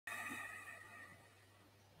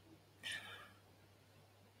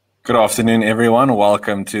Good afternoon, everyone.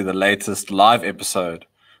 Welcome to the latest live episode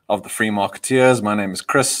of the Free Marketeers. My name is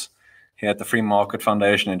Chris, here at the Free Market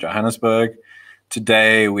Foundation in Johannesburg.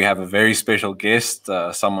 Today, we have a very special guest,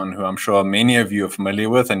 someone who I'm sure many of you are familiar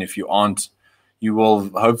with, and if you aren't, you will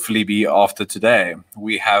hopefully be after today.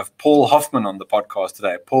 We have Paul Hoffman on the podcast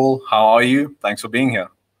today. Paul, how are you? Thanks for being here.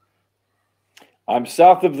 I'm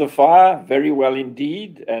south of the fire, very well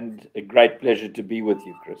indeed, and a great pleasure to be with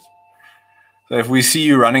you, Chris. So if we see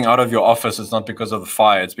you running out of your office, it's not because of the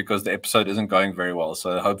fire, it's because the episode isn't going very well.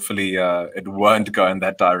 So hopefully it won't go in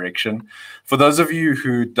that direction. For those of you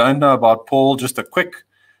who don't know about Paul, just a quick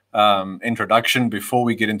introduction before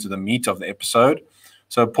we get into the meat of the episode.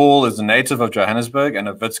 So Paul is a native of Johannesburg and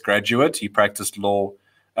a Wits graduate. He practiced law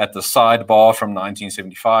at the Side Bar from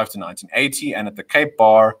 1975 to 1980 and at the Cape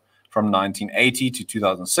Bar from 1980 to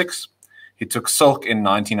 2006. He took silk in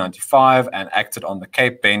 1995 and acted on the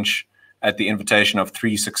Cape bench at the invitation of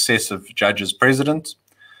 3 successive judges president.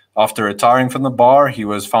 After retiring from the bar, he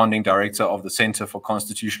was founding director of the Center for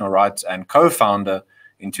Constitutional Rights and co-founder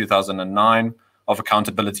in 2009 of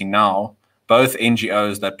Accountability Now, both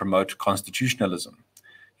NGOs that promote constitutionalism.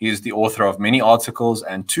 He is the author of many articles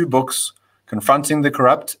and 2 books, Confronting the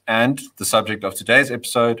Corrupt and the subject of today's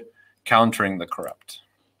episode, Countering the Corrupt.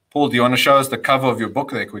 Paul, do you want to show us the cover of your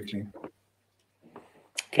book there quickly?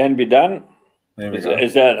 Can be done. There we go.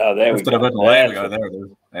 Is that? Oh, there we go. There we go. There it is.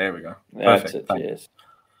 There we go. That's Perfect. it, yes.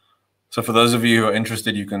 So for those of you who are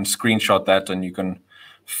interested, you can screenshot that and you can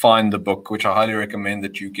find the book, which I highly recommend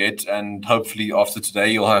that you get. And hopefully after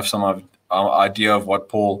today, you'll have some idea of what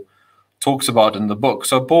Paul talks about in the book.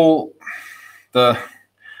 So Paul, the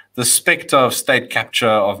specter of state capture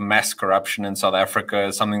of mass corruption in South Africa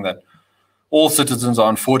is something that all citizens are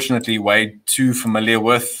unfortunately way too familiar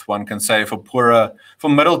with. One can say for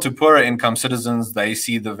middle to poorer income citizens, they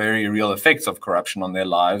see the very real effects of corruption on their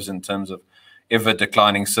lives in terms of ever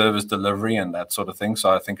declining service delivery and that sort of thing.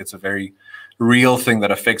 So I think it's a very real thing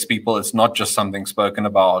that affects people. It's not just something spoken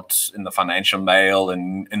about in the Financial Mail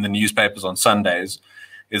and in the newspapers on Sundays.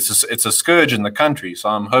 It's a scourge in the country. So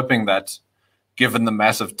I'm hoping that given the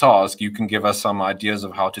massive task, you can give us some ideas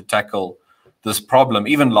of how to tackle this problem.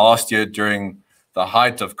 Even last year, during the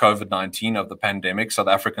height of COVID-19, of the pandemic, South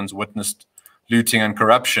Africans witnessed looting and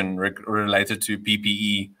corruption related to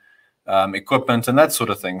PPE equipment and that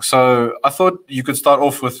sort of thing. So I thought you could start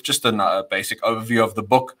off with just a basic overview of the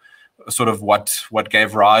book, sort of what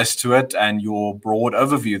gave rise to it and your broad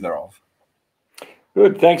overview thereof.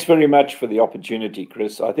 Good. Thanks very much for the opportunity,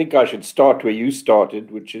 Chris. I think I should start where you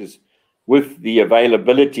started, which is with the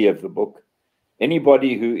availability of the book.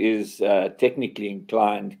 Anybody who is technically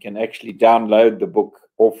inclined can actually download the book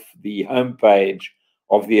off the homepage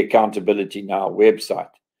of the Accountability Now website.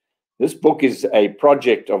 This book is a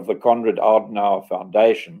project of the Konrad Adenauer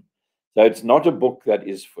Foundation, so it's not a book that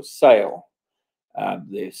is for sale.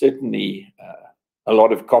 There's certainly a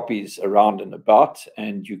lot of copies around and about,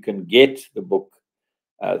 and you can get the book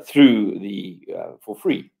for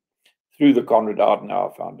free through the Konrad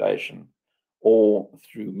Adenauer Foundation or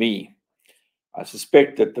through me. I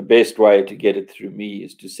suspect that the best way to get it through me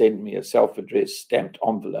is to send me a self-addressed stamped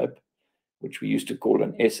envelope, which we used to call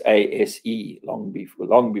an SASE long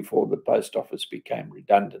before the post office became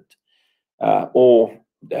redundant, or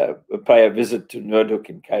pay a visit to Noordhoek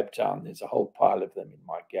in Cape Town. There's a whole pile of them in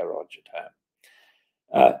my garage at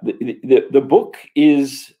home. The book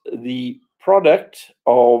is the product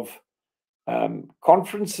of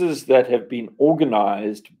conferences that have been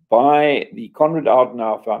organized by the Konrad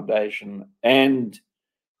Adenauer Foundation and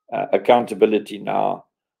Accountability Now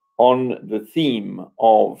on the theme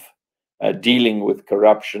of dealing with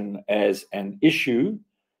corruption as an issue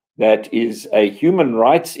that is a human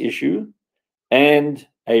rights issue and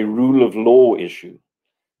a rule of law issue.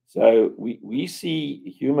 So we see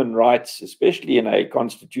human rights, especially in a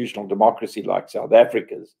constitutional democracy like South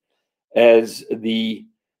Africa's, as the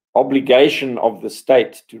obligation of the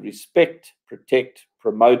state to respect, protect,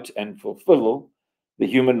 promote, and fulfill the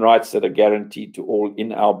human rights that are guaranteed to all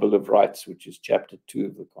in our Bill of Rights, which is Chapter 2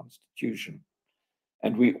 of the Constitution.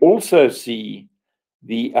 And we also see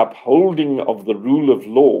the upholding of the rule of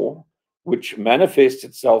law, which manifests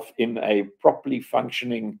itself in a properly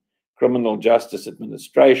functioning criminal justice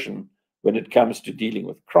administration when it comes to dealing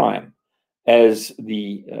with crime, as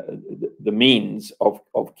the means of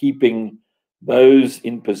keeping those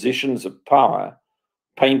in positions of power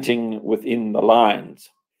painting within the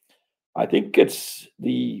lines. I think it's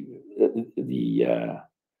the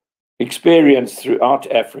experience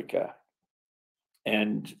throughout Africa,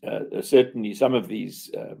 and certainly some of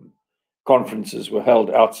these conferences were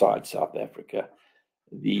held outside South Africa,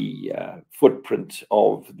 footprint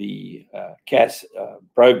of the CAS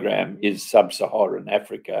program is sub-Saharan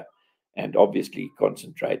Africa, and obviously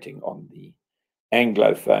concentrating on the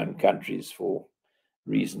Anglophone countries for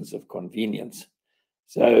reasons of convenience.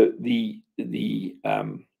 So the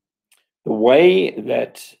way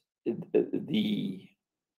that the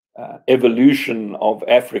evolution of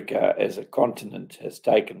Africa as a continent has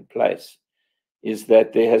taken place is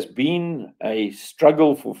that there has been a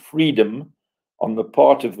struggle for freedom on the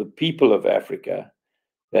part of the people of Africa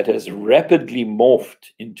that has rapidly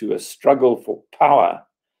morphed into a struggle for power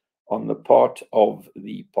on the part of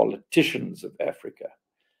the politicians of Africa.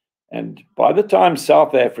 And by the time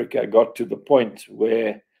South Africa got to the point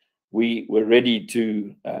where we were ready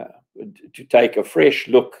to take a fresh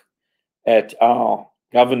look at our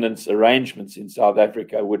governance arrangements in South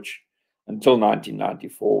Africa, which until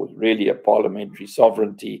 1994 was really a parliamentary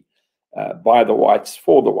sovereignty by the whites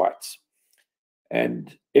for the whites.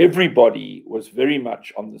 And everybody was very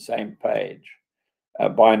much on the same page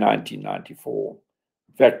by 1994.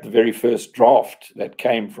 In fact, the very first draft that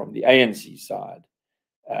came from the ANC side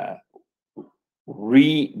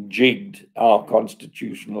rejigged our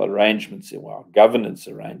constitutional arrangements, our governance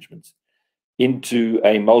arrangements, into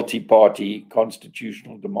a multi-party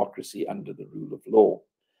constitutional democracy under the rule of law.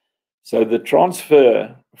 So the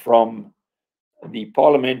transfer from the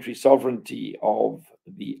parliamentary sovereignty of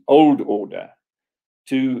the old order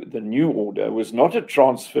to the new order was not a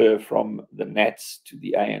transfer from the Nats to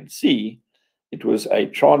the ANC. It was a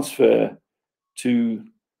transfer to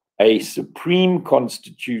a supreme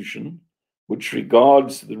constitution which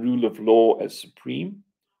regards the rule of law as supreme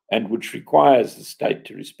and which requires the state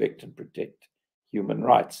to respect and protect human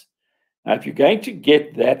rights. Now, if you're going to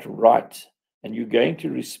get that right and you're going to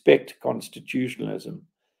respect constitutionalism,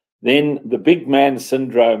 then the big man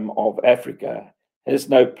syndrome of Africa has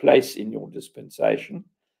no place in your dispensation,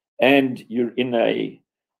 and you're in a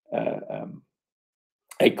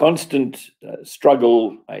constant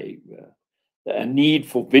struggle, a need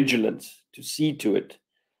for vigilance to see to it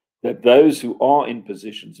that those who are in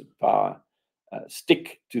positions of power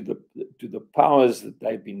stick to the powers that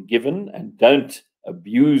they've been given and don't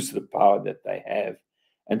abuse the power that they have,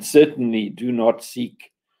 and certainly do not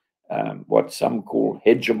seek what some call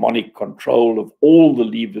hegemonic control of all the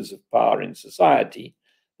levers of power in society.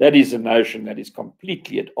 That is a notion that is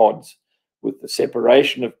completely at odds with the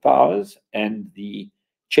separation of powers and the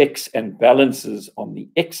checks and balances on the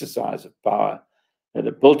exercise of power that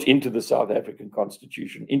are built into the South African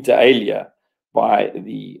Constitution, inter alia, by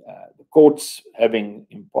the courts having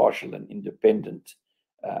impartial and independent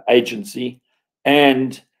agency,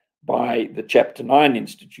 and by the Chapter 9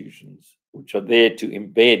 institutions, which are there to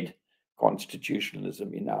embed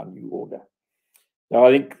constitutionalism in our new order. Now,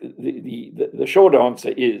 I think the short answer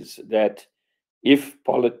is that if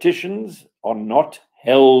politicians are not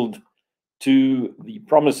held to the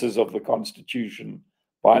promises of the Constitution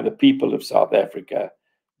by the people of South Africa,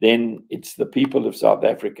 then it's the people of South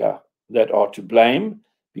Africa that are to blame,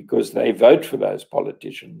 because they vote for those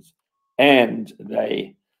politicians and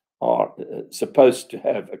they are supposed to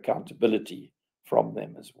have accountability from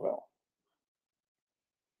them as well.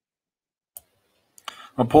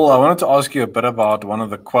 Well, Paul, I wanted to ask you a bit about one of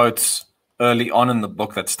the quotes early on in the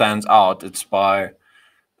book that stands out. It's by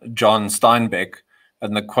John Steinbeck,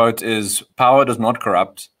 and the quote is, "Power does not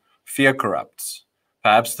corrupt, fear corrupts.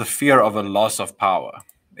 Perhaps the fear of a loss of power,"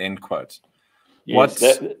 end quote. Yes,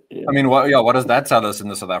 what does that tell us in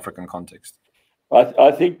the South African context?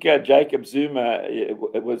 I think Jacob Zuma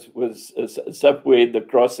was somewhere in the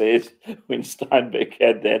crosshairs when Steinbeck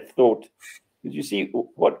had that thought. Because you see,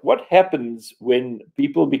 what happens when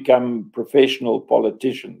people become professional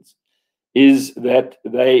politicians is that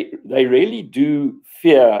they really do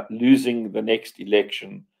fear losing the next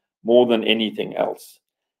election more than anything else.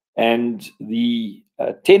 And the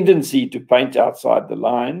tendency to paint outside the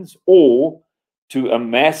lines or to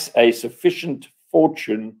amass a sufficient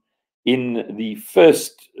fortune in the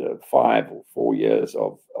first 5 or 4 years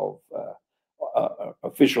of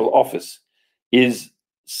official office is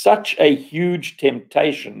such a huge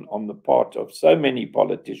temptation on the part of so many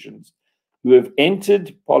politicians who have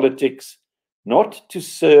entered politics not to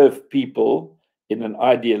serve people in an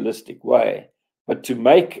idealistic way, but to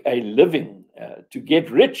make a living, to get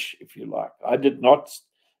rich, if you like. I did not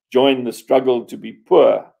join the struggle to be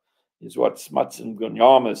poor, is what Smuts and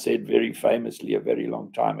Gunyama said very famously a very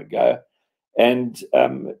long time ago. And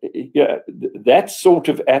that sort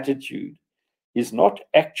of attitude is not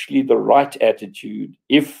actually the right attitude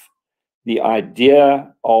if the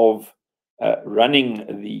idea of running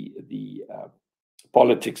the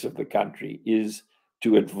politics of the country is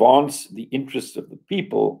to advance the interests of the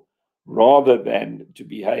people rather than to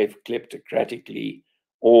behave kleptocratically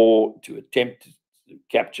or to attempt to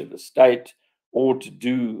capture the state or to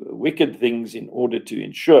do wicked things in order to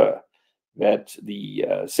ensure that the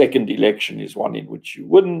second election is one in which you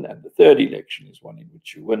win and the third election is one in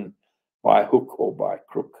which you win by hook or by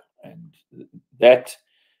crook. And that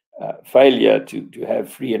failure to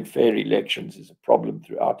have free and fair elections is a problem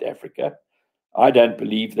throughout Africa. I don't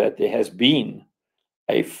believe that there has been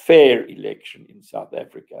a fair election in South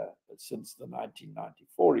Africa since the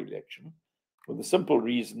 1994 election, for the simple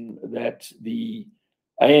reason that the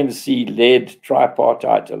ANC-led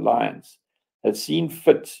tripartite alliance has seen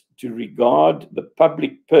fit to regard the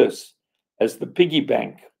public purse as the piggy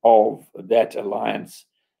bank of that alliance.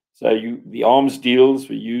 So the arms deals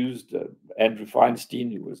were used. Andrew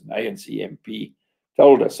Feinstein, who was an ANC MP,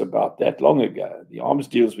 told us about that long ago. The arms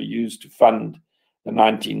deals were used to fund the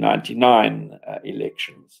 1999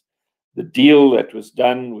 elections. The deal that was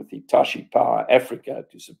done with Hitachi Power Africa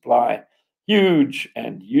to supply huge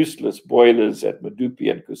and useless boilers at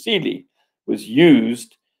Medupi and Kusile was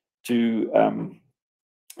used to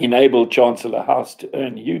enable Chancellor House to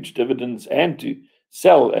earn huge dividends and to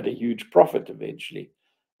sell at a huge profit eventually,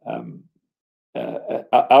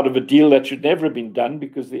 out of a deal that should never have been done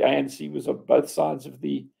because the ANC was on both sides of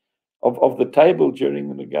the table during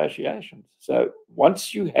the negotiations. So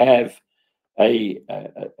once you have a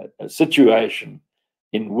situation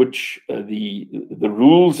in which the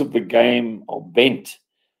rules of the game are bent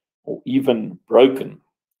or even broken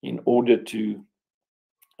in order to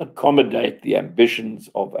accommodate the ambitions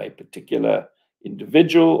of a particular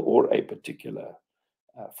individual or a particular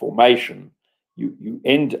formation, you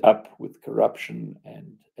end up with corruption.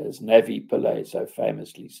 And as Navi Pillay so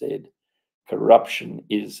famously said, corruption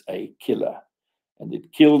is a killer, and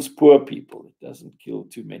it kills poor people. It doesn't kill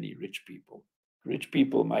too many rich people. Rich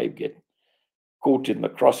people may get caught in the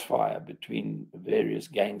crossfire between various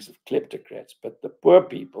gangs of kleptocrats, but the poor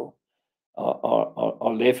people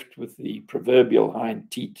are left with the proverbial hind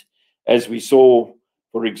teeth, as we saw,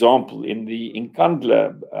 for example, in the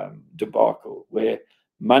Nkandla debacle, where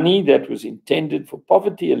money that was intended for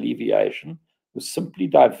poverty alleviation was simply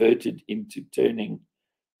diverted into turning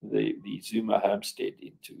the Zuma homestead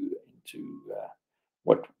into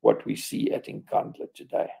what we see at Nkandla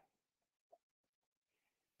today.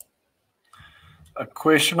 A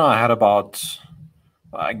question I had about,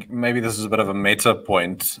 maybe this is a bit of a meta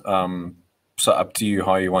point, so up to you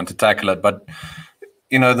how you want to tackle it, but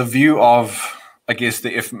the view of, I guess,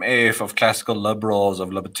 the FMF, of classical liberals,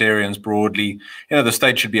 of libertarians broadly, the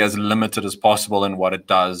state should be as limited as possible in what it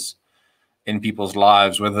does in people's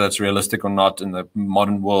lives, whether that's realistic or not in the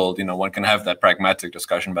modern world. One can have that pragmatic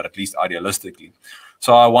discussion, but at least idealistically.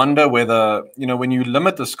 So I wonder whether, when you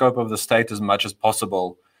limit the scope of the state as much as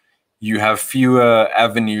possible, you have fewer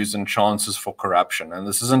avenues and chances for corruption. And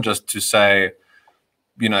this isn't just to say,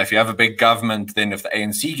 if you have a big government, then if the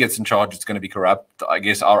ANC gets in charge, it's going to be corrupt. I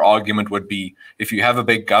guess our argument would be, if you have a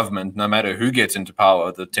big government, no matter who gets into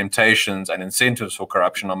power, the temptations and incentives for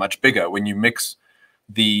corruption are much bigger. When you mix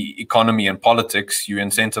the economy and politics, you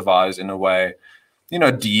incentivize in a way,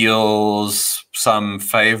 deals, some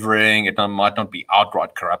favoring. It might not be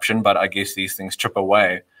outright corruption, but I guess these things chip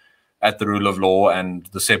away at the rule of law and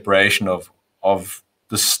the separation of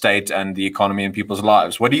the state and the economy in people's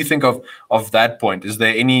lives. What do you think of that point? Is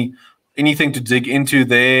there anything to dig into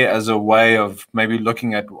there as a way of maybe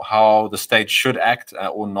looking at how the state should act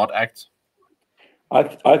or not act?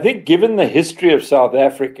 I think given the history of South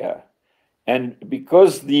Africa, and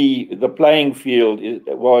because the playing field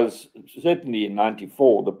was, certainly in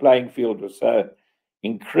 94, the playing field was so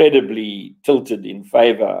incredibly tilted in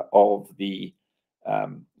favor of the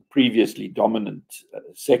previously dominant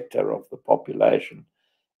sector of the population,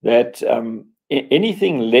 that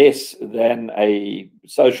anything less than a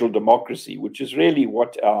social democracy, which is really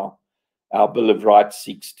what our Bill of Rights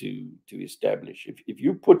seeks to establish. If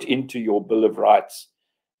you put into your Bill of Rights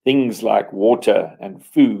things like water and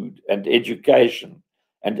food and education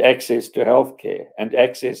and access to healthcare and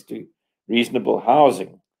access to reasonable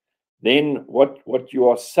housing, then what you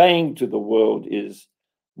are saying to the world is,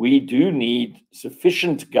 we do need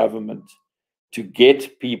sufficient government to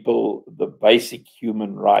get people the basic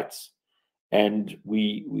human rights. And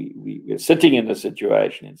we're sitting in a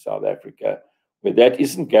situation in South Africa where that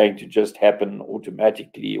isn't going to just happen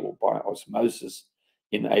automatically or by osmosis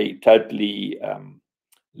in a totally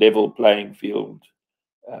level playing field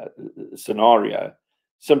scenario,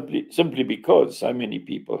 simply because so many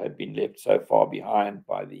people have been left so far behind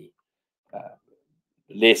by the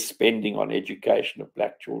less spending on education of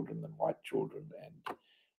black children than white children, and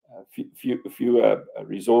fewer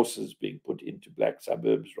resources being put into black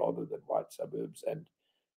suburbs rather than white suburbs, and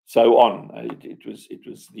so on. It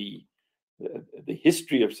was the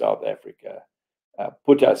history of South Africa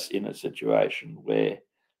put us in a situation where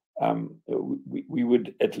we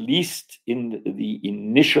would, at least in the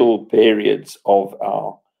initial periods of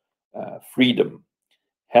our freedom,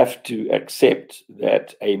 have to accept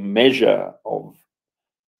that a measure of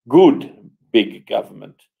good big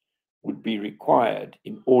government would be required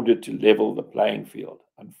in order to level the playing field.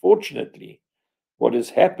 Unfortunately, what has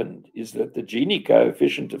happened is that the Gini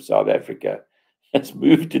coefficient of South Africa has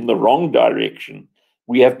moved in the wrong direction.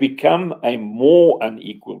 We have become a more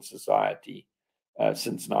unequal society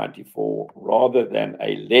since '94 rather than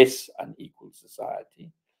a less unequal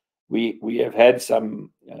society. We have had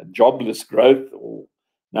some jobless growth, or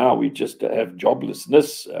now we just have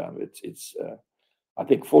joblessness. It's I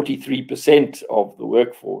think 43% of the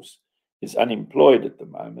workforce is unemployed at the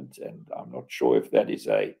moment, and I'm not sure if that is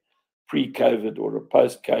a pre-COVID or a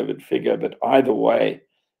post-COVID figure, but either way,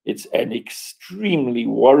 it's an extremely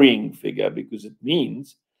worrying figure, because it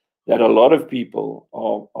means that a lot of people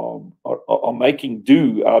are making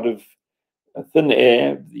do out of thin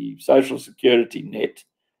air, the social security net,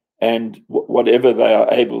 and whatever they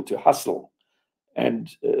are able to hustle.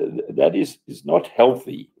 And that is not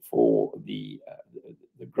healthy for the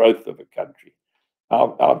growth of a country.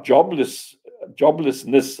 Our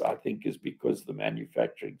joblessness, I think, is because the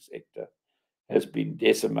manufacturing sector has been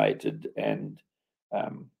decimated, and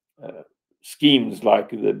schemes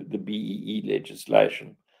like the BEE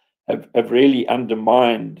legislation have really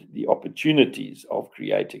undermined the opportunities of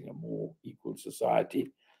creating a more equal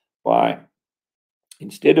society by,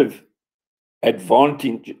 instead of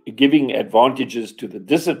giving advantages to the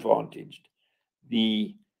disadvantaged,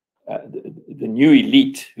 the new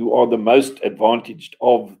elite, who are the most advantaged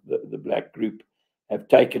of the black group, have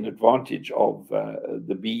taken advantage of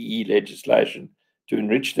the BEE legislation to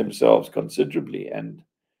enrich themselves considerably. And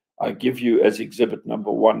I give you as exhibit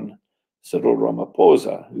number one Cyril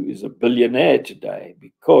Ramaphosa, who is a billionaire today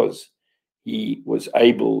because he was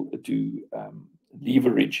able to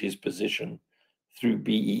leverage his position through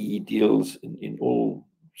BEE deals in all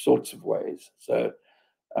sorts of ways. So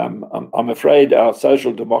I'm afraid our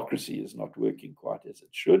social democracy is not working quite as it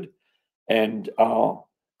should, and our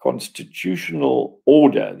constitutional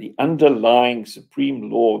order, the underlying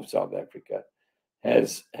supreme law of South Africa,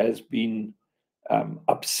 has been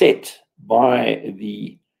upset by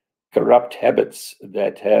the corrupt habits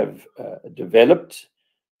that have developed,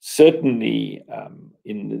 certainly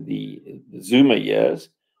in the Zuma years,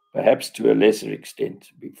 perhaps to a lesser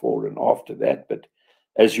extent before and after that. But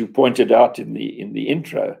as you pointed out in the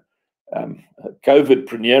intro,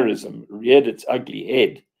 COVID-preneurism reared its ugly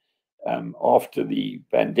head after the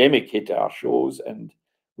pandemic hit our shores, and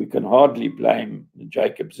we can hardly blame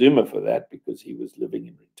Jacob Zuma for that, because he was living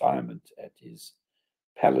in retirement at his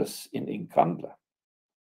palace in Nkandla.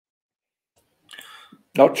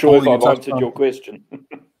 Not sure if I've answered your question.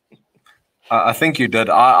 I think you did.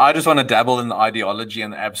 I just want to dabble in the ideology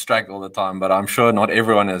and the abstract all the time, but I'm sure not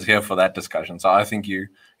everyone is here for that discussion. So I think you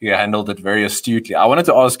handled it very astutely. I wanted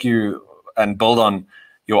to ask you and build on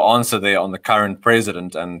your answer there on the current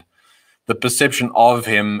president and the perception of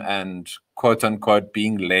him and quote unquote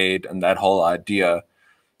being led and that whole idea.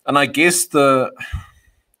 And I guess a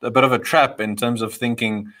bit of a trap in terms of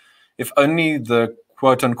thinking, if only the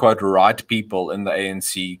quote unquote right people in the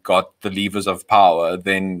ANC got the levers of power,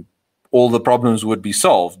 then all the problems would be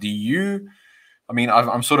solved.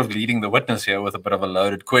 I'm sort of leading the witness here with a bit of a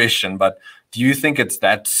loaded question, but do you think it's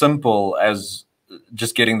that simple as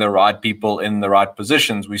just getting the right people in the right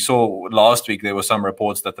positions? We saw last week there were some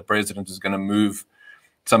reports that the president is going to move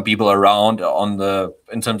some people around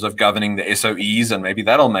in terms of governing the SOEs, and maybe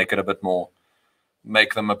that'll make them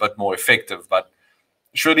a bit more effective. But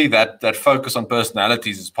surely that focus on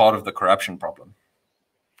personalities is part of the corruption problem.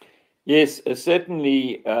 Yes,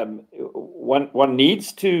 certainly. One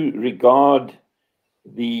needs to regard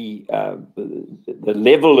the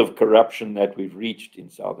level of corruption that we've reached in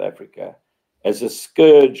South Africa as a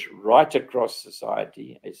scourge right across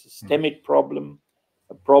society, a systemic problem,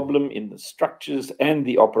 a problem in the structures and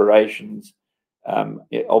the operations of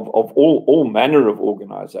all manner of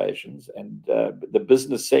organizations. And the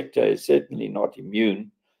business sector is certainly not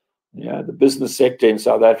immune. The business sector in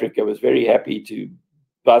South Africa was very happy to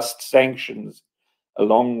bust sanctions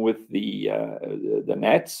along with the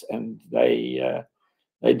Nats, and they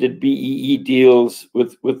did BEE deals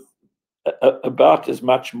with about as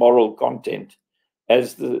much moral content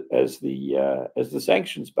as the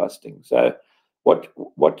sanctions busting. So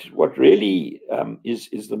what really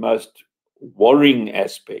is the most worrying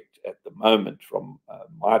aspect at the moment, from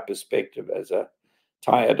my perspective as a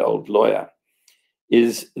tired old lawyer,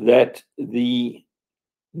 is that the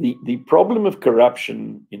problem of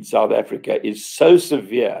corruption in South Africa is so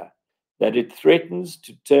severe that it threatens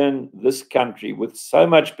to turn this country, with so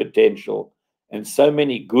much potential and so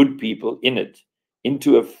many good people in it,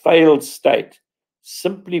 into a failed state,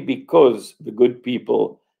 simply because the good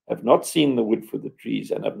people have not seen the wood for the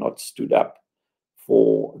trees and have not stood up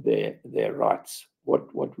for their rights.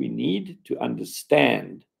 What we need to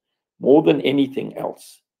understand more than anything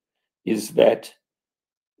else is that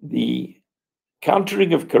the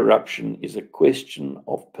countering of corruption is a question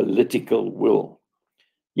of political will.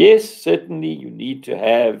 Yes, certainly you need to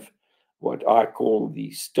have what I call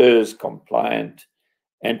the STIRS compliant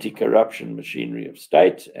anti-corruption machinery of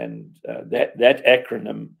state, and that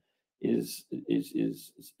acronym is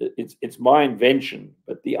it's my invention,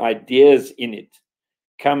 but the ideas in it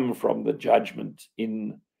come from the judgment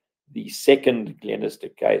in the second Glenister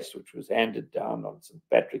case, which was handed down on St.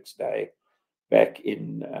 Patrick's Day back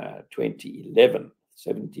in 2011,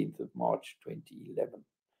 17th of March 2011.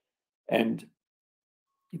 And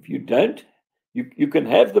if you don't, you can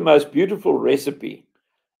have the most beautiful recipe,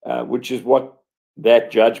 which is what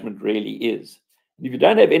that judgment really is. And if you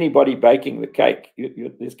don't have anybody baking the cake,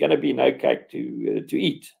 there's going to be no cake to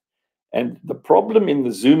eat. And the problem in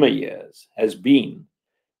the Zuma years has been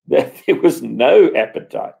that there was no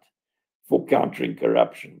appetite for countering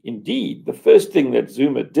corruption. Indeed, the first thing that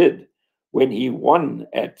Zuma did when he won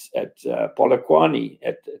at Polokwane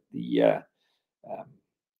at the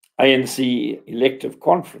ANC elective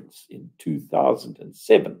conference in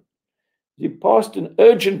 2007, he passed an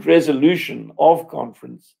urgent resolution of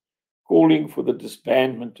conference calling for the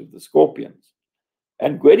disbandment of the Scorpions.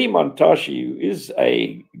 And Gwedi Montashi, who is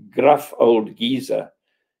a gruff old geezer,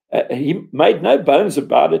 he made no bones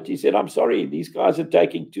about it. He said, "I'm sorry, these guys are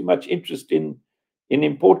taking too much interest in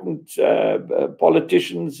important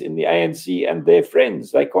politicians in the ANC and their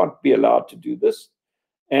friends. They can't be allowed to do this,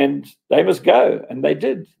 and they must go." And they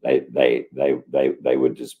did. They were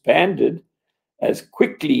disbanded as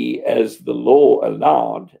quickly as the law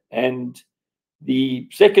allowed. And the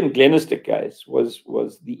second Glenister case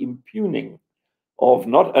was the impugning of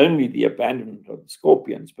not only the abandonment of the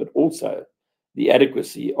Scorpions, but also the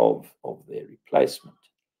adequacy of their replacement.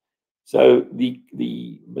 So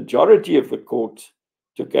the majority of the court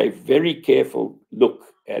took a very careful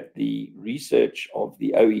look at the research of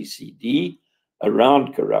the OECD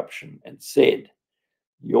around corruption and said,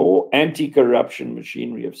 your anti-corruption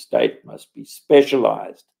machinery of state must be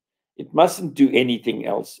specialized. It mustn't do anything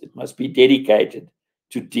else. It must be dedicated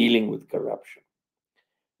to dealing with corruption.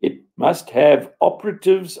 It must have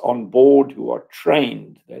operatives on board who are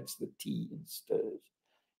trained. That's the T in STIRS.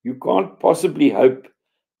 You can't possibly hope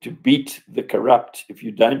to beat the corrupt if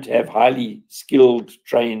you don't have highly skilled,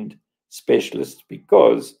 trained specialists,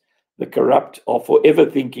 because the corrupt are forever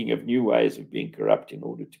thinking of new ways of being corrupt in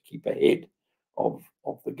order to keep ahead of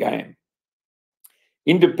the game.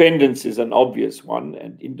 Independence is an obvious one,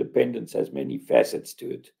 and independence has many facets to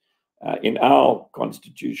it. In our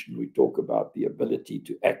constitution, we talk about the ability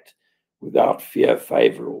to act without fear,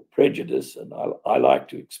 favor, or prejudice, and I like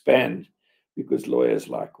to expand, because lawyers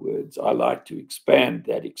like words, I like to expand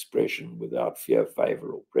that expression, without fear,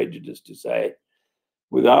 favor, or prejudice, to say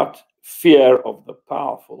without fear of the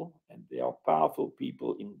powerful, and there are powerful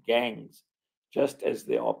people in gangs, just as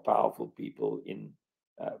there are powerful people in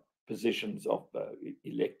positions of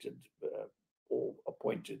elected or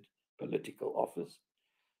appointed political office,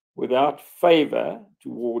 without favor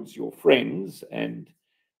towards your friends, and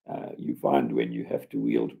you find when you have to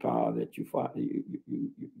wield power that you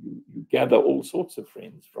gather all sorts of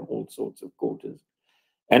friends from all sorts of quarters,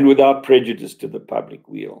 and without prejudice to the public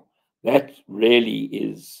weal. That really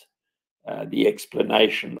is the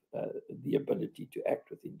explanation, the ability to act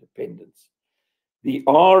with independence. The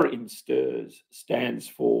R in STIRS stands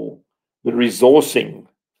for the resourcing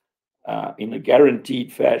in a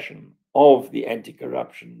guaranteed fashion of the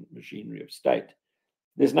anti-corruption machinery of state.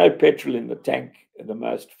 There's no petrol in the tank. The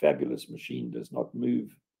most fabulous machine does not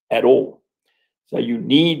move at all. So you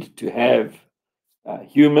need to have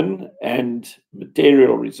human and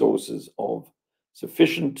material resources of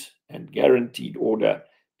sufficient and guaranteed order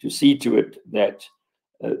to see to it that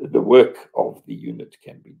the work of the unit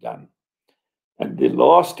can be done. And the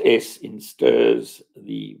last S in STIRS,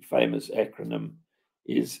 the famous acronym,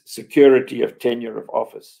 is security of tenure of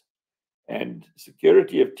office. And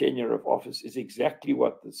security of tenure of office is exactly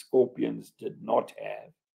what the Scorpions did not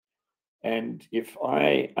have. And if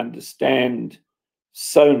I understand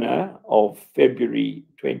SONA of February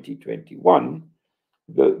 2021,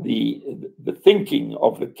 the thinking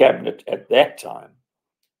of the cabinet at that time,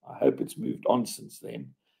 I hope it's moved on since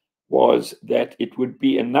then, was that it would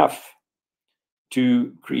be enough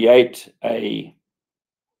to create a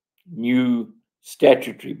new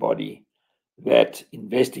statutory body that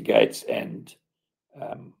investigates and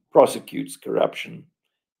prosecutes corruption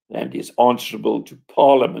and is answerable to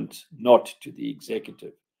Parliament, not to the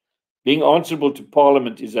executive. Being answerable to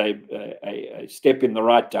Parliament is a step in the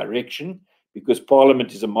right direction, because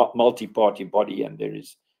Parliament is a multi-party body and there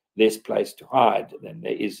is less place to hide than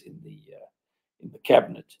there is in the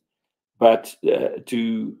cabinet. But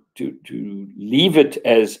to leave it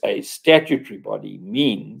as a statutory body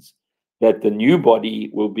means that the new body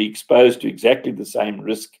will be exposed to exactly the same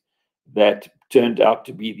risk that turned out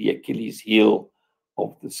to be the Achilles heel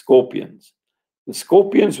of the Scorpions. The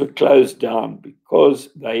Scorpions were closed down because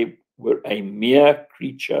they were a mere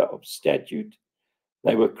creature of statute.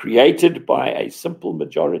 They were created by a simple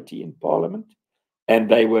majority in Parliament, and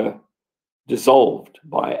they were dissolved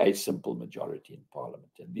by a simple majority in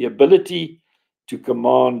Parliament. And the ability to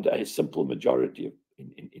command a simple majority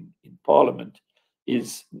in Parliament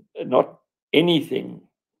is not anything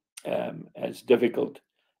as difficult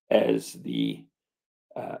as the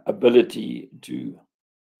ability to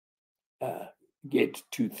get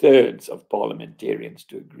 2/3 of parliamentarians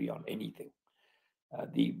to agree on anything.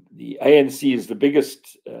 The ANC is the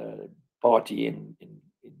biggest party in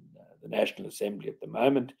the National Assembly at the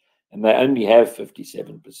moment, and they only have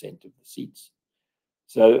 57% of the seats.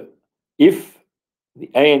 So if the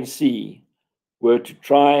ANC were to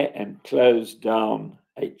try and close down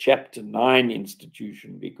a Chapter 9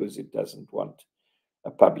 institution because it doesn't want a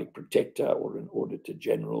public protector or an auditor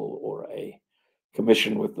general or a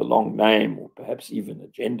commission with the long name, or perhaps even a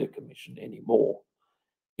gender commission anymore,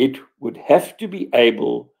 it would have to be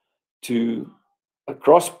able to,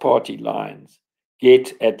 across party lines,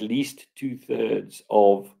 get at least 2/3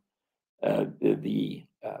 of the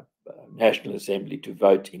National Assembly to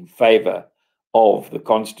vote in favor of the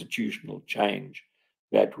constitutional change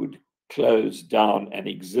that would close down an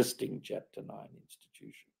existing Chapter 9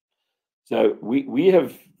 institution. So we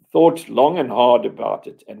have thought long and hard about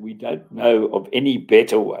it, and we don't know of any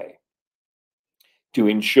better way to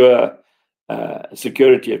ensure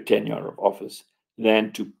security of tenure of office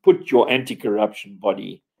than to put your anti-corruption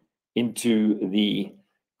body into the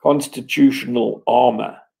constitutional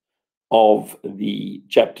armor of the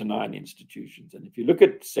Chapter 9 institutions. And if you look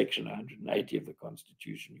at Section 180 of the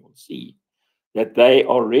Constitution, you'll see that they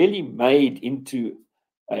are really made into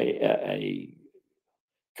a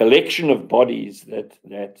collection of bodies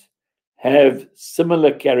that have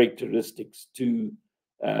similar characteristics to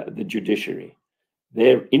the judiciary.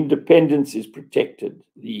 Their independence is protected.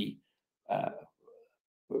 The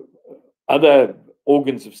other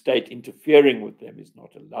organs of state interfering with them is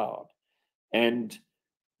not allowed. And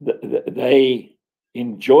they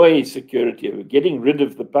enjoy security. Getting rid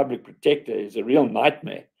of the public protector is a real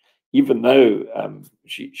nightmare, even though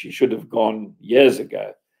she should have gone years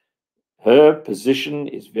ago. Her position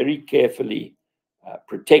is very carefully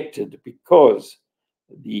protected because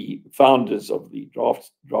the founders of the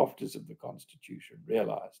drafters of the Constitution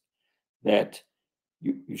realized that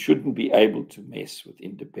you shouldn't be able to mess with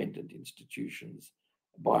independent institutions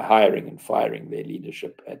by hiring and firing their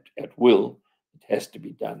leadership at will. It has to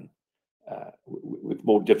be done with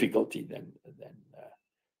more difficulty than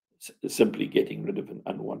simply getting rid of an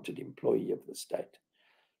unwanted employee of the state.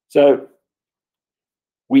 So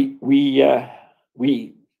we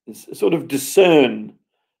sort of discern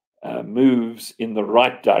moves in the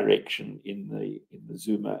right direction in the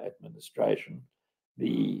Zuma administration.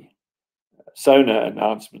 The SONA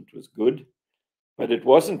announcement was good, but it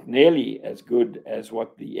wasn't nearly as good as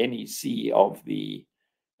what the NEC of the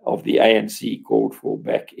ANC called for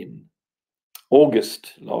back in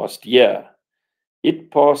August last year.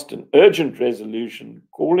 It passed an urgent resolution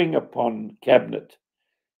calling upon Cabinet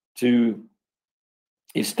to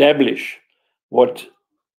establish what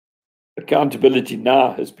Accountability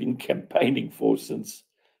Now has been campaigning for since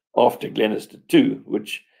after Glenister 2,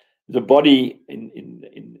 which is a body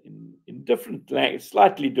in different,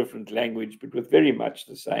 slightly different language, but with very much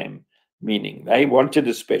the same meaning. They wanted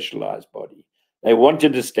a specialized body. They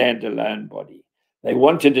wanted a standalone body. They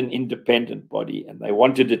wanted an independent body, and they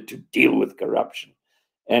wanted it to deal with corruption.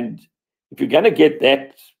 And if you're going to get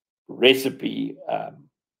that recipe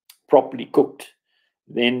properly cooked,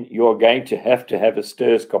 then you're going to have a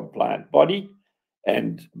STIRS compliant body.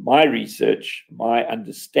 And my research, my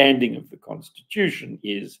understanding of the Constitution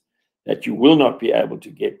is that you will not be able to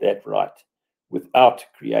get that right without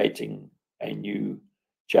creating a new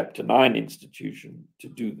Chapter 9 institution to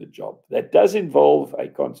do the job. That does involve a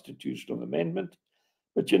constitutional amendment,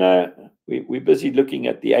 but, you know, we're busy looking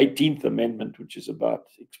at the 18th Amendment, which is about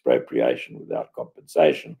expropriation without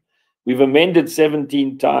compensation. We've amended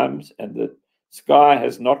 17 times, and the sky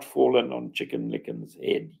has not fallen on Chicken Licken's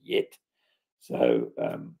head yet. So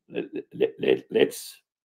let's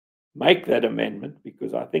make that amendment,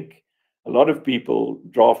 because I think a lot of people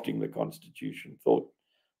drafting the Constitution thought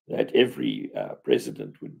that every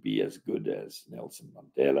president would be as good as Nelson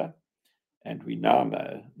Mandela. And we now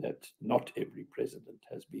know that not every president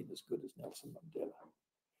has been as good as Nelson Mandela.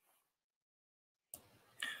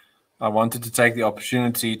 I wanted to take the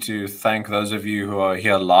opportunity to thank those of you who are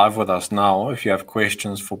here live with us now. If you have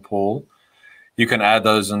questions for Paul, you can add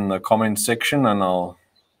those in the comments section and I'll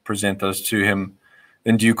present those to him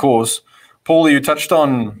in due course. Paul, you touched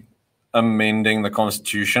on amending the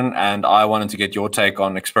Constitution, and I wanted to get your take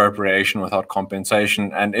on expropriation without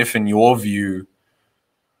compensation, and if, in your view,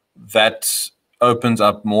 that opens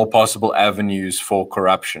up more possible avenues for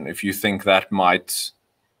corruption, if you think that might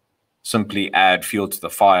simply add fuel to the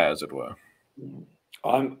fire, as it were.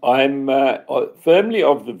 I'm firmly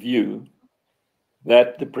of the view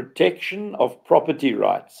that the protection of property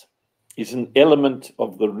rights is an element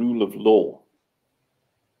of the rule of law.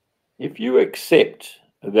 If you accept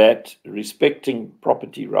that respecting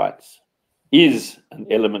property rights is an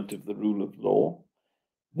element of the rule of law,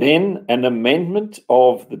 then an amendment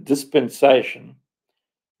of the dispensation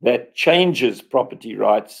that changes property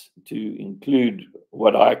rights to include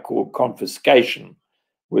what I call confiscation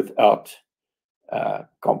without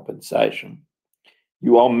compensation,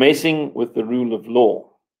 you are messing with the rule of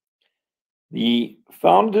law. The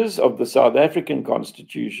founders of the South African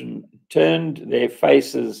Constitution turned their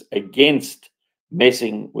faces against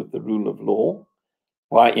messing with the rule of law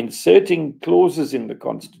by inserting clauses in the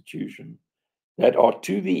Constitution that are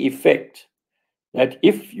to the effect that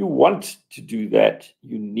if you want to do that,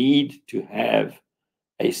 you need to have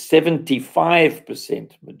a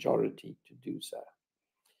 75% majority to do so.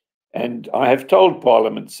 And I have told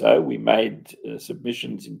Parliament so. We made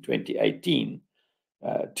submissions in 2018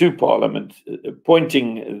 to Parliament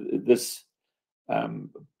pointing this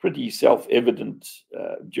pretty self-evident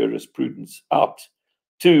jurisprudence out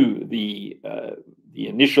to the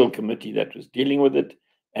initial committee that was dealing with it,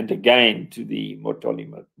 and again to the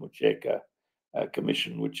Motoli Mocheka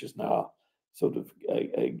commission, which is now sort of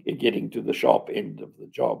getting to the sharp end of the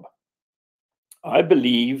job. I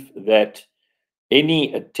believe that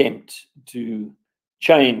any attempt to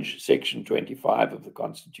change Section 25 of the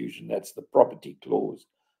Constitution, that's the property clause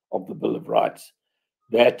of the Bill of Rights,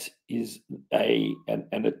 that is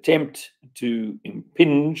an attempt to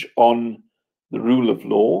impinge on the rule of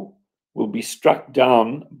law, will be struck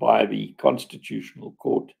down by the Constitutional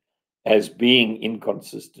Court as being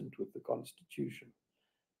inconsistent with the Constitution.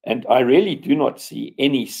 And I really do not see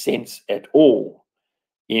any sense at all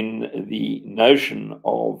in the notion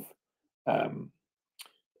of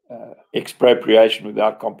expropriation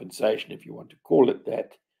without compensation, if you want to call it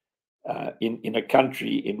that, in a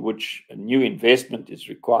country in which a new investment is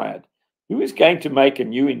required. Who is going to make a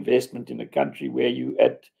new investment in a country where you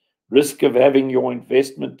at risk of having your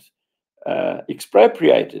investment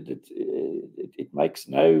expropriated? It makes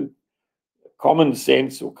no common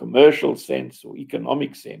sense or commercial sense or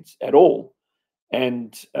economic sense at all.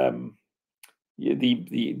 And the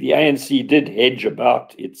ANC did hedge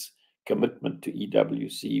about its commitment to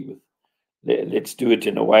EWC with, let's do it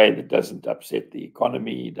in a way that doesn't upset the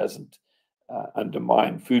economy, doesn't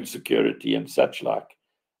undermine food security and such like.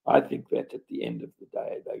 I think that at the end of the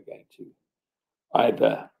day, they're going to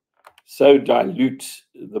either so dilute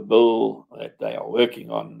the bill that they are working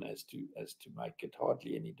on as to make it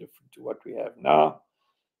hardly any different to what we have now,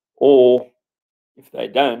 or if they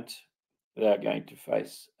don't, they are going to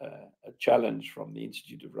face a challenge from the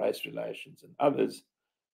Institute of Race Relations and others,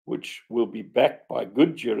 which will be backed by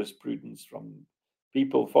good jurisprudence from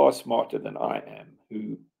people far smarter than I am,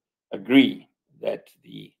 who agree that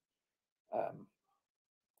the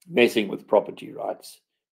messing with property rights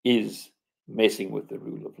is messing with the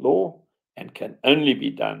rule of law and can only be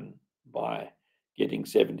done by getting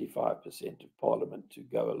 75% of Parliament to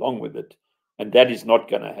go along with it. And that is not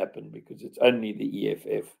going to happen because it's only the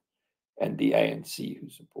EFF and the ANC who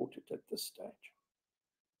support it at this stage.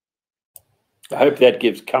 I hope that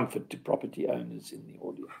gives comfort to property owners in the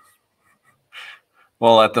audience.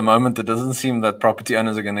 Well, at the moment, it doesn't seem that property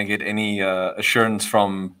owners are going to get any assurance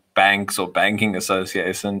from banks or banking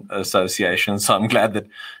associations. So I'm glad that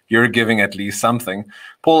you're giving at least something.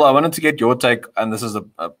 Paul, I wanted to get your take, and this is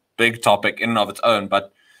a big topic in and of its own,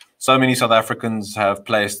 but so many South Africans have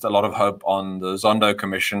placed a lot of hope on the Zondo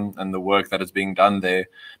Commission and the work that is being done there.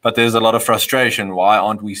 But there's a lot of frustration. Why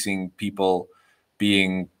aren't we seeing people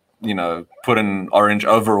being, put in orange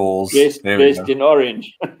overalls? Dressed in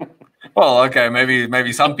orange. Well, okay,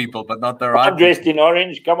 maybe some people, but not the right. I'm dressed in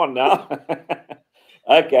orange. Come on now.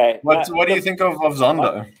 Okay. What do you think of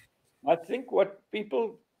Zondo? I think what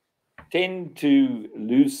people tend to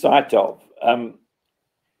lose sight of,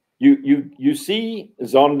 you see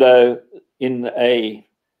Zondo in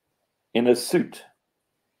a suit,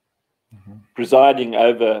 presiding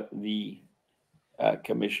over the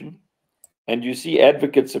commission, and you see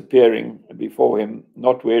advocates appearing before him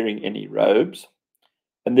not wearing any robes,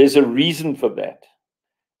 and there's a reason for that.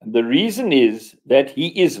 And the reason is that he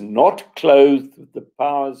is not clothed with the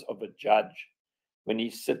powers of a judge when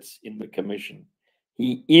he sits in the commission.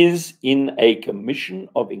 He is in a commission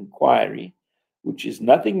of inquiry, which is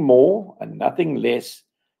nothing more and nothing less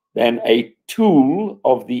than a tool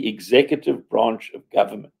of the executive branch of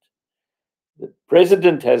government. The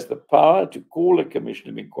president has the power to call a commission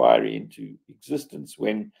of inquiry into existence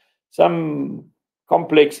when some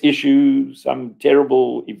complex issue, some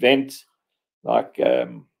terrible event like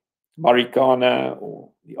Marikana or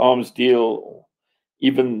the arms deal or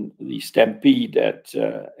even the stampede at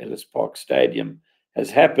Ellis Park Stadium has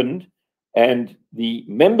happened, and the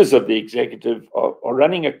members of the executive are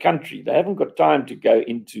running a country. They haven't got time to go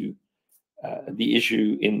into the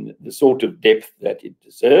issue in the sort of depth that it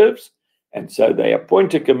deserves, and so they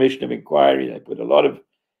appoint a commission of inquiry. They put a lot of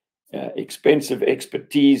expensive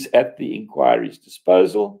expertise at the inquiry's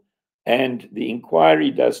disposal, and the inquiry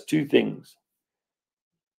does two things.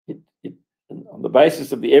 On the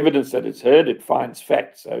basis of the evidence that it's heard, it finds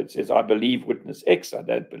facts. So it says, I believe witness X, I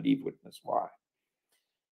don't believe witness Y.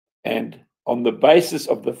 And on the basis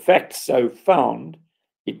of the facts so found,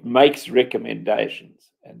 it makes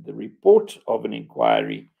recommendations. And the report of an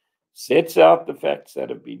inquiry sets out the facts that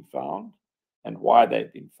have been found and why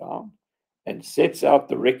they've been found, and sets out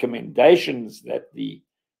the recommendations that the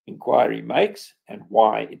inquiry makes and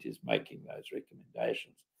why it is making those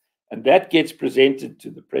recommendations. And that gets presented to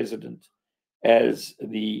the president as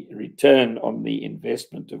the return on the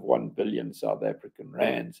investment of 1 billion South African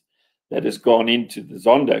rands that has gone into the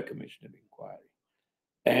Zondo Commission of Inquiry.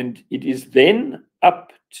 And it is then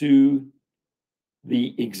up to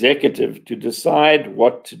the executive to decide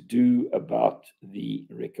what to do about the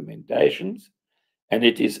recommendations. And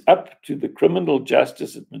it is up to the Criminal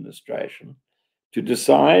Justice Administration to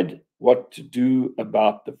decide what to do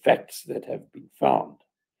about the facts that have been found.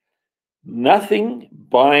 Nothing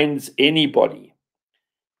binds anybody.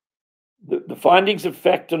 The findings of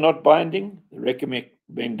fact are not binding. The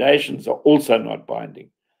recommendations are also not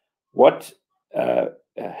binding. What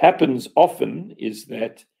happens often is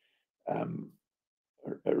that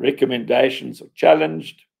recommendations are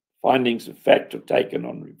challenged, findings of fact are taken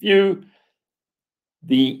on review.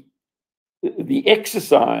 The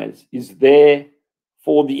exercise is there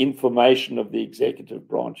for the information of the executive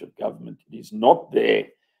branch of government. It is not there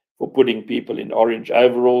for putting people in orange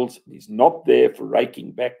overalls. It is not there for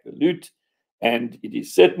raking back the loot. And it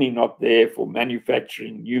is certainly not there for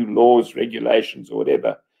manufacturing new laws, regulations, or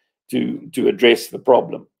whatever to address the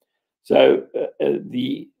problem. So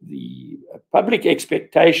the public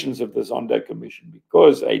expectations of the Zondo Commission,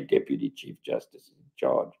 because a Deputy Chief Justice is in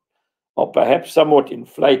charge, are perhaps somewhat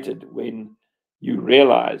inflated when you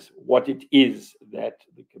realize what it is that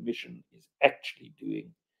the Commission is actually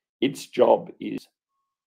doing. Its job is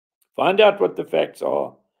find out what the facts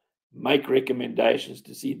are, make recommendations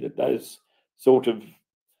to see that those sort of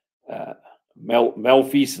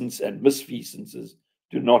malfeasance and misfeasances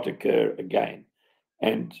do not occur again.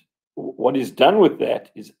 And what is done with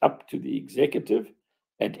that is up to the executive,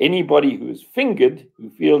 and anybody who is fingered, who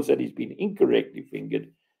feels that he's been incorrectly fingered,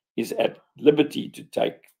 is at liberty to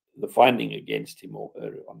take the finding against him or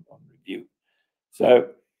her on review. So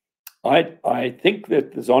I think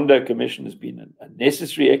that the Zondo Commission has been a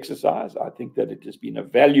necessary exercise. I think that it has been a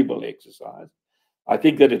valuable exercise. I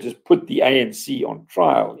think that it has put the ANC on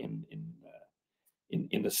trial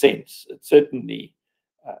in a sense. It certainly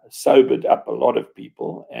sobered up a lot of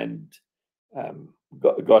people and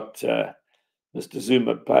got Mr.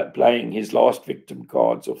 Zuma playing his last victim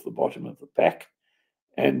cards off the bottom of the pack.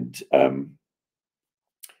 And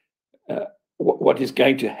what is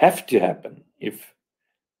going to have to happen if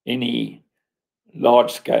any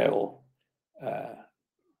large-scale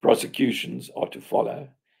prosecutions are to follow,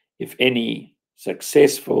 if any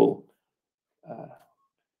successful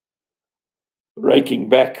raking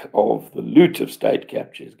back of the loot of state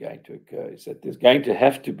capture is going to occur is that there's going to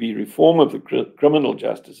have to be reform of the criminal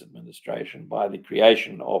justice administration by the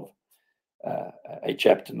creation of a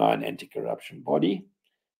Chapter 9 anti-corruption body.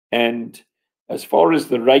 And as far as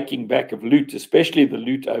the raking back of loot, especially the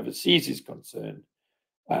loot overseas, is concerned,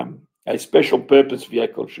 a special purpose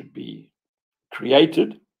vehicle should be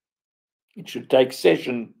created. It should take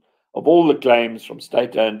cession of all the claims from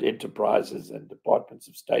state-owned enterprises and departments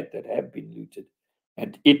of state that have been looted,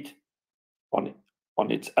 and it, on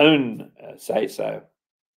its own say-so,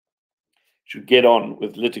 should get on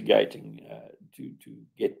with litigating to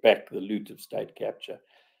get back the loot of state capture.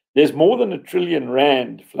 There's more than R1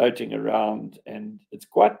 trillion floating around, and it's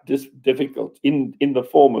quite difficult in the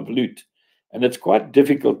form of loot, and it's quite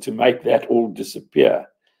difficult to make that all disappear.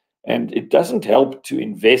 And it doesn't help to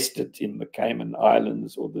invest it in the Cayman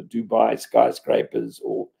Islands or the Dubai skyscrapers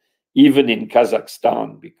or even in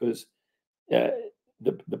Kazakhstan, because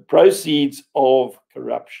the proceeds of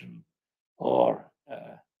corruption are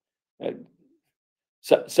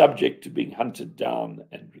subject to being hunted down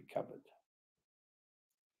and recovered.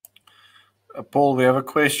 Paul, we have a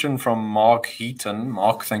question from Mark Heaton.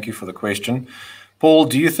 Mark, thank you for the question. Paul,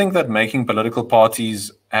 do you think that making political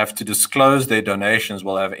parties have to disclose their donations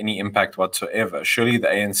will have any impact whatsoever? Surely the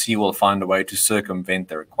ANC will find a way to circumvent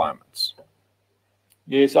their requirements.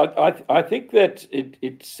 Yes, I think that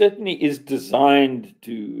it certainly is designed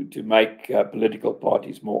to make political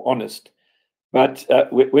parties more honest. But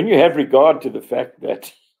when you have regard to the fact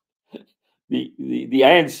that the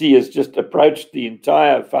ANC has just approached the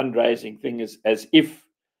entire fundraising thing as if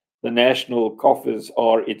the national coffers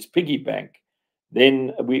are its piggy bank,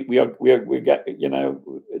 then we are you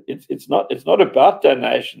know, it's not about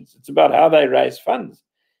donations. It's about how they raise funds.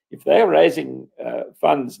 If they are raising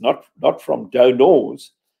funds not from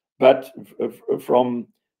donors, but from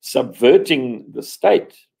subverting the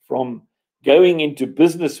state, from going into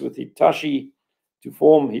business with Hitachi to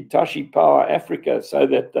form Hitachi Power Africa so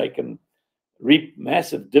that they can reap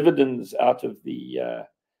massive dividends out of the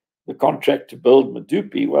contract to build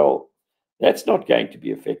Medupi, well, that's not going to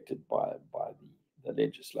be affected by the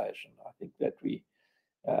legislation. I think that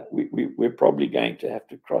we're probably going to have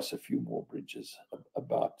to cross a few more bridges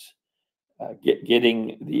about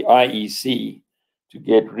getting the IEC to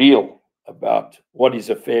get real about what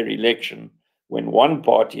is a fair election when one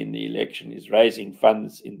party in the election is raising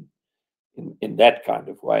funds in that kind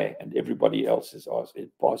of way, and everybody else is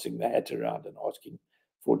passing the hat around and asking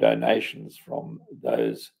for donations from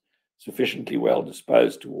those sufficiently well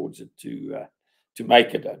disposed towards it to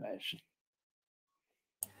make a donation.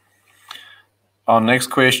 Our next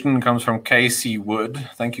question comes from Casey Wood.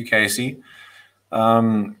 Thank you, Casey.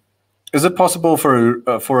 Is it possible for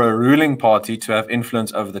a ruling party to have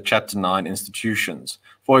influence over the Chapter 9 institutions?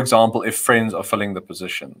 For example, if friends are filling the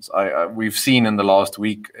positions. We've seen in the last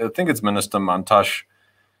week, I think it's Minister Mantashe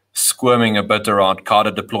squirming a bit around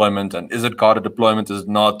cadre deployment, and is it cadre deployment, is it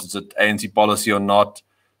not, is it ANC policy or not?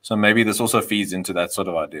 So maybe this also feeds into that sort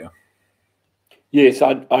of idea. Yes,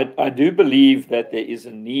 I do believe that there is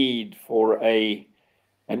a need for an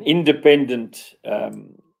independent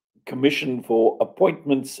commission for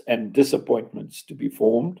appointments and disappointments to be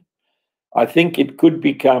formed. I think it could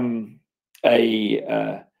become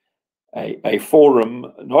a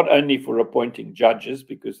forum not only for appointing judges,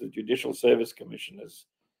 because the Judicial Service Commission has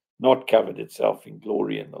not covered itself in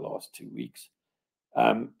glory in the last 2 weeks,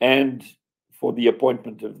 and for the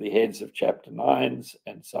appointment of the heads of Chapter 9s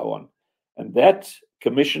and so on. And that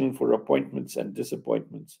commission for appointments and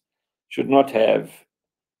disappointments should not have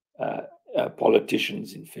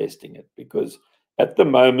politicians infesting it, because at the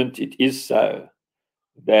moment it is so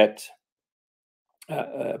that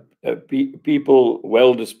people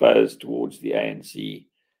well disposed towards the ANC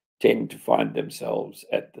tend to find themselves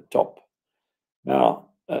at the top. Now,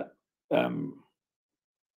 and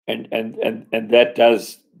that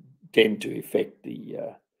does tend to affect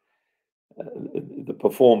the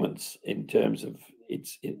performance in terms of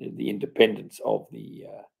the independence of the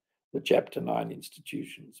Chapter 9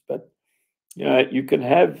 institutions. But you know, you can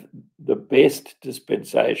have the best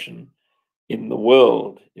dispensation in the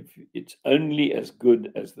world if it's only as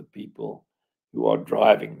good as the people who are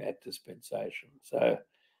driving that dispensation. So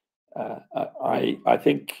I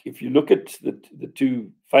think if you look at the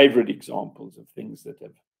two favorite examples of things that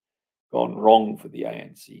have gone wrong for the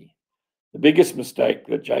ANC, the biggest mistake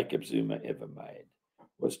that Jacob Zuma ever made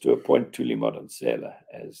was to appoint Thuli Madonsela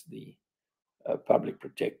as the public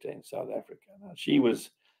protector in South Africa. Now, she was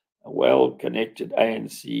a well-connected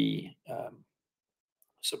ANC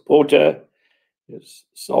supporter. He was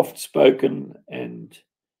soft-spoken, and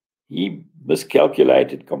he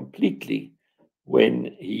miscalculated completely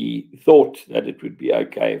when he thought that it would be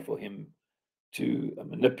okay for him to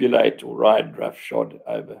manipulate or ride roughshod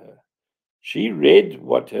over her. She read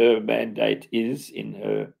what her mandate is in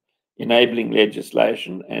her enabling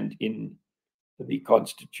legislation and in the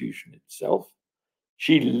Constitution itself.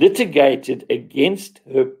 She litigated against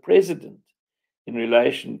her president in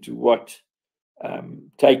relation to what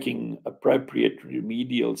taking appropriate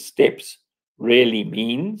remedial steps really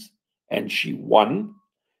means, and she won.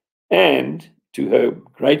 And to her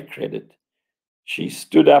great credit, she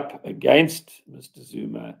stood up against Mr.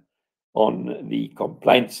 Zuma on the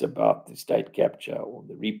complaints about the state capture or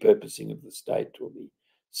the repurposing of the state or the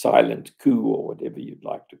silent coup or whatever you'd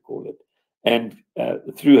like to call it. And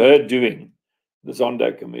through her doing, the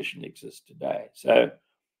Zondo Commission exists today. So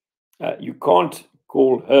you can't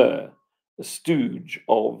call her a stooge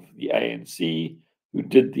of the ANC who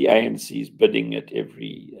did the ANC's bidding at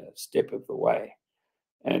every step of the way.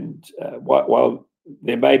 And while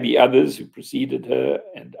there may be others who preceded her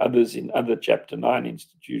and others in other Chapter 9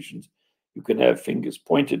 institutions who can have fingers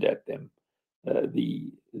pointed at them,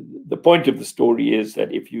 the point of the story is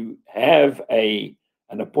that if you have an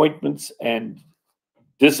appointments and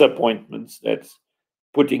disappointments that's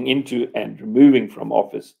putting into and removing from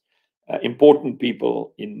office important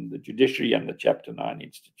people in the judiciary and the Chapter 9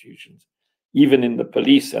 institutions, even in the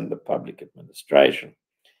police and the public administration,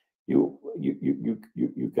 you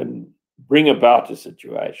can bring about a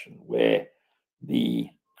situation where the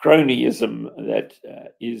cronyism that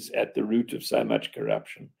is at the root of so much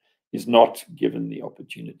corruption is not given the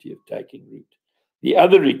opportunity of taking root. The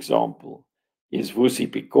other example is Vusi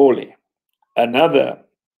Pikoli, another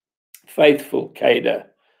faithful cadre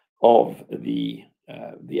of the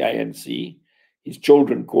ANC. His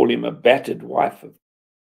children call him a battered wife of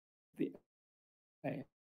the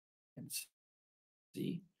ANC,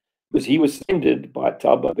 because he was suspended by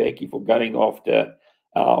Thabo Mbeki for going after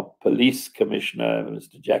our police commissioner,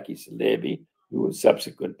 Mr. Jackie Selebi, who was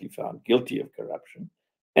subsequently found guilty of corruption.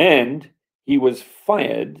 And he was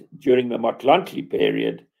fired during the Motlanthe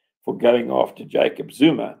period for going after Jacob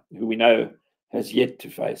Zuma, who we know has yet to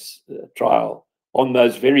face trial on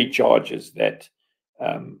those very charges that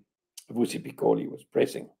Vusi Pikoli was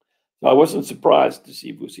pressing. So I wasn't surprised to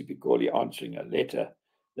see Vusi Pikoli answering a letter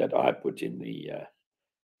that I put in the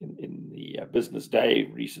Business Day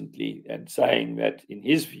recently, and saying that, in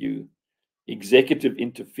his view, executive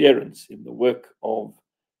interference in the work of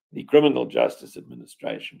the criminal justice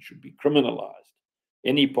administration should be criminalized.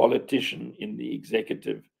 Any politician in the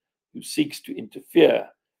executive who seeks to interfere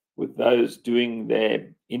with those doing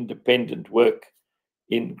their independent work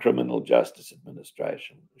in criminal justice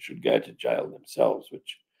administration should go to jail themselves,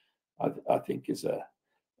 which I think is a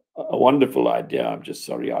wonderful idea. I'm just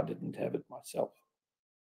sorry I didn't have it myself.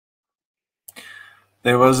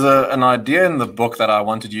 There was an idea in the book that I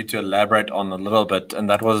wanted you to elaborate on a little bit, and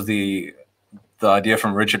that was the idea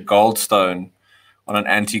from Richard Goldstone on an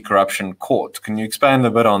anti-corruption court. Can you expand a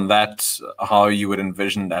bit on that, how you would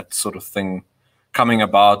envision that sort of thing coming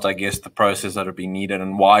about, I guess the process that would be needed,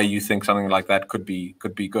 and why you think something like that could be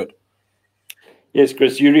good? Yes,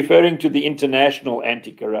 Chris, you're referring to the International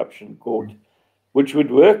Anti-Corruption Court, which would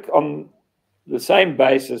work on the same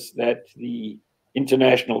basis that the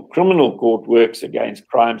International Criminal Court works against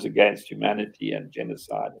crimes against humanity and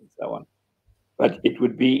genocide and so on. But it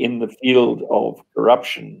would be in the field of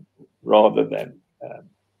corruption rather than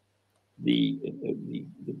the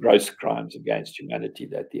gross crimes against humanity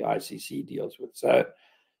that the ICC deals with. So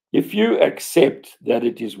if you accept that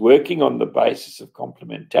it is working on the basis of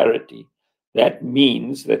complementarity, that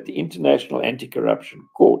means that the International Anti-Corruption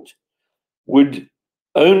Court would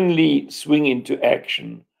only swing into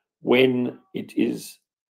action when it is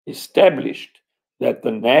established that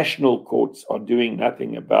the national courts are doing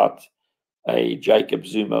nothing about a Jacob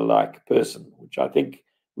Zuma-like person, which I think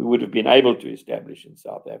we would have been able to establish in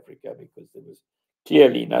South Africa, because there was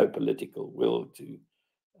clearly no political will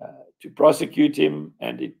to prosecute him.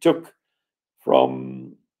 And it took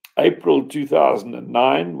from April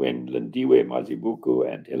 2009, when Lindiwe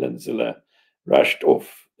Mazibuko and Helen Zille rushed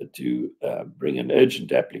off to bring an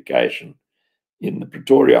urgent application in the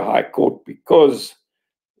Pretoria High Court because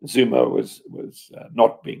Zuma was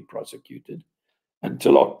not being prosecuted,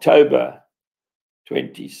 until October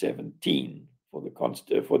 2017 for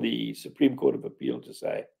the Supreme Court of Appeal to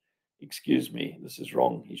say, excuse me, this is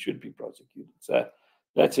wrong, he should be prosecuted. So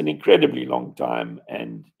that's an incredibly long time.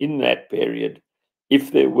 And in that period,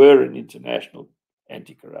 if there were an international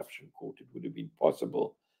anti-corruption court, it would have been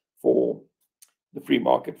possible for the Free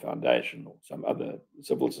Market Foundation or some other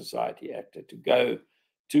civil society actor to go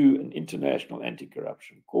to an international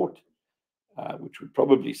anti-corruption court which would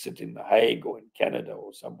probably sit in The Hague or in Canada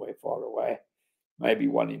or somewhere far away, maybe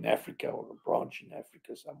one in Africa or a branch in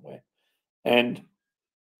Africa somewhere, and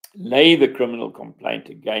lay the criminal complaint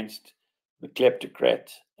against the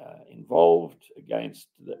kleptocrat involved, against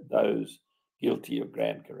those guilty of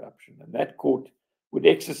grand corruption. And that court would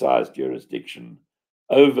exercise jurisdiction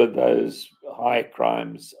over those high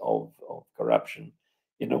crimes of corruption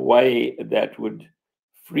in a way that would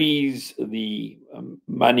freeze the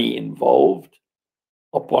money involved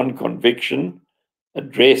upon conviction,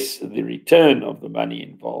 address the return of the money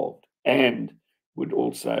involved, and would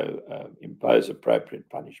also impose appropriate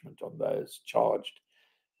punishment on those charged.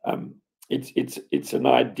 It's an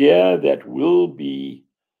idea that will be,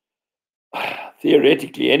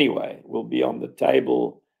 theoretically anyway, will be on the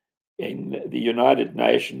table in the United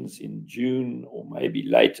Nations in June or maybe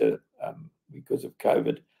later because of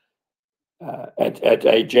COVID, at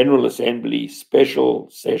a General Assembly special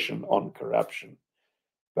session on corruption.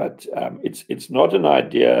 But it's not an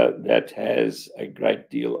idea that has a great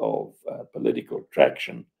deal of political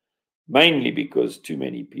traction, mainly because too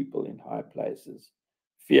many people in high places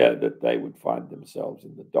fear that they would find themselves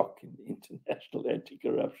in the dock in the International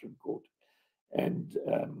Anti-Corruption Court. And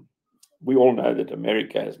we all know that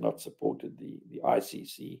America has not supported the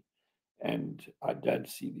ICC, and I don't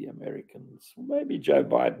see the Americans, maybe Joe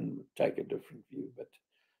Biden would take a different view, but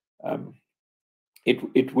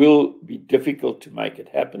it will be difficult to make it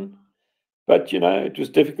happen. But, it was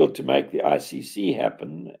difficult to make the ICC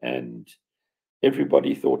happen, and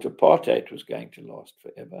everybody thought apartheid was going to last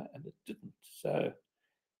forever, and it didn't. So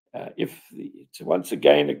it's once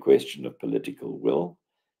again a question of political will,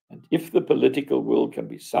 and if the political will can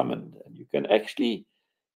be summoned, and you can actually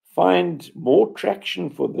find more traction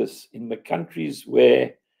for this in the countries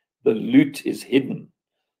where the loot is hidden.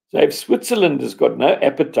 So if Switzerland has got no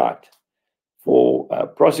appetite for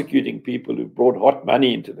prosecuting people who've brought hot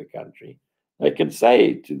money into the country, they can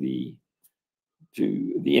say to the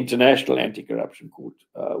International Anti-Corruption Court,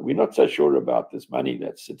 we're not so sure about this money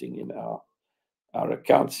that's sitting in our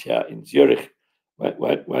accounts here in Zurich.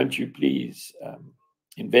 Won't you please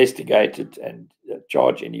investigate it and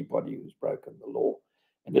charge anybody who's broken the law?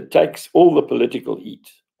 And it takes all the political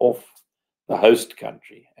heat off the host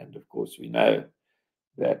country. And of course, we know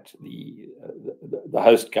that the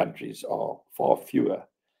host countries are far fewer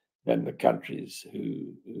than the countries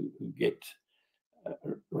who get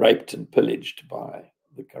raped and pillaged by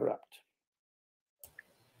the corrupt.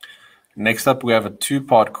 Next up, we have a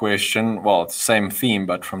two-part question. Well, it's the same theme,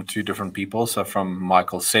 but from two different people. So from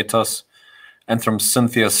Michael Setos and from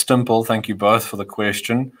Cynthia Stimple. Thank you both for the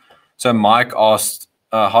question. So Mike asked,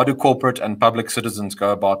 how do corporate and public citizens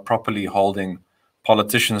go about properly holding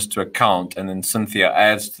politicians to account? And then Cynthia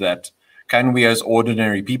adds to that, can we as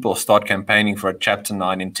ordinary people start campaigning for a Chapter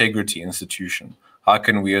 9 integrity institution? How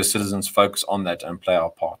can we as citizens focus on that and play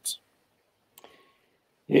our parts?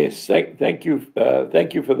 Yes, thank you.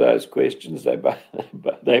 Thank you for those questions. They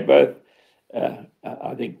both,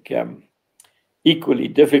 I think, equally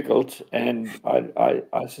difficult. And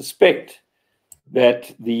I suspect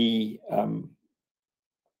that the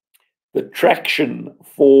traction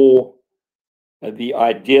for the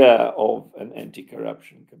idea of an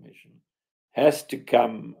anti-corruption commission has to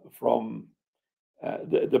come from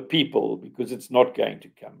the people, because it's not going to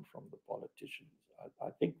come from the politicians. I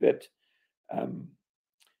think that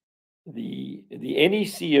the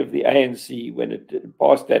NEC of the ANC, when it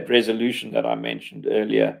passed that resolution that I mentioned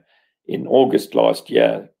earlier in August last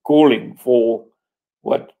year, calling for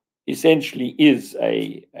what essentially is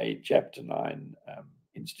a Chapter 9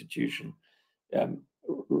 institution,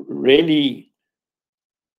 really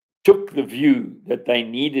took the view that they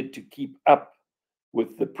needed to keep up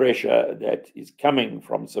with the pressure that is coming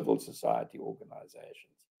from civil society organizations.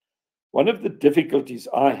 One of the difficulties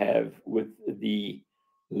I have with the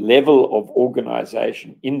level of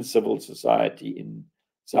organization in civil society in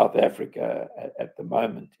South Africa at the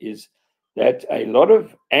moment is that a lot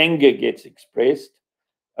of anger gets expressed,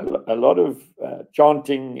 a lot of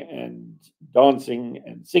chanting and dancing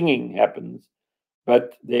and singing happens,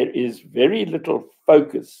 but there is very little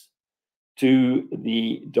focus to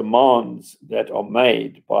the demands that are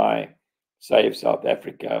made by Save South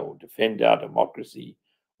Africa or Defend Our Democracy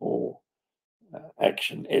or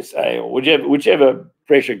Action SA or whichever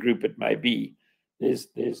pressure group it may be. There's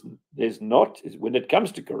not, when it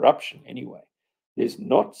comes to corruption anyway, there's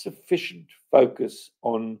not sufficient focus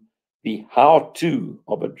on the how-to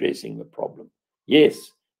of addressing the problem.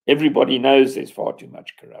 Yes, everybody knows there's far too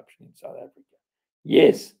much corruption in South Africa.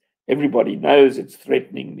 Yes, everybody knows it's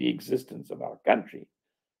threatening the existence of our country,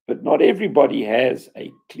 but not everybody has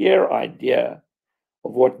a clear idea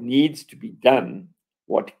of what needs to be done,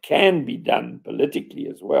 what can be done politically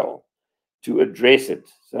as well, to address it.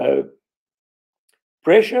 So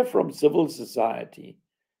pressure from civil society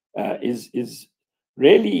is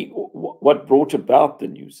really what brought about the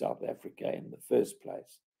New South Africa in the first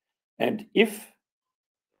place. And if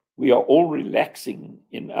we are all relaxing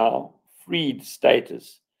in our freed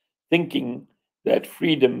status, thinking that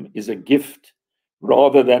freedom is a gift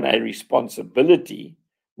rather than a responsibility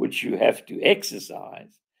which you have to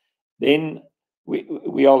exercise, then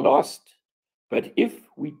we are lost. But if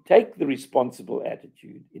we take the responsible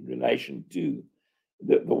attitude in relation to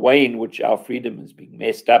the way in which our freedom is being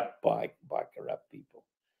messed up by corrupt people,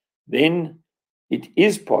 then it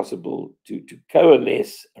is possible to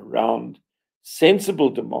coalesce around sensible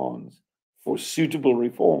demands for suitable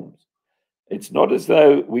reforms. It's not as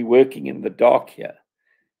though we're working in the dark here.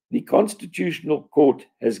 The Constitutional Court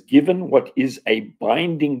has given what is a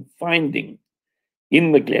binding finding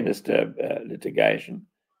in the Glenister litigation,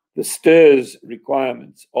 the STIRS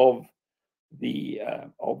requirements of the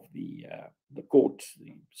court,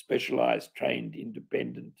 the specialized, trained,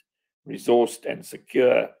 independent, resourced, and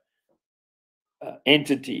secure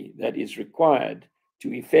entity that is required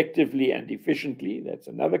to effectively and efficiently, that's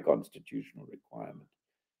another constitutional requirement,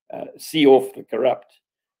 see off the corrupt.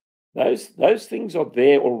 Those things are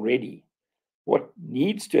there already. What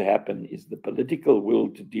needs to happen is the political will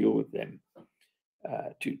to deal with them,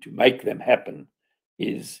 to make them happen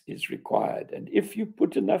is required. And if you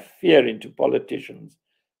put enough fear into politicians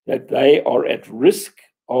that they are at risk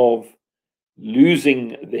of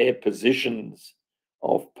losing their positions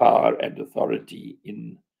of power and authority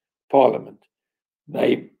in Parliament,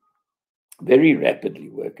 they very rapidly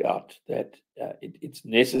work out that it's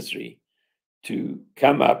necessary to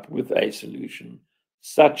come up with a solution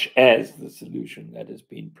such as the solution that has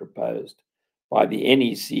been proposed by the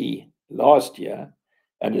NEC last year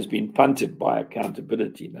and has been punted by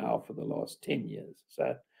accountability now for the last 10 years.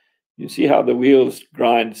 So you see how the wheels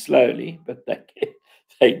grind slowly, but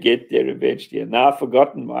they get there eventually. And now I've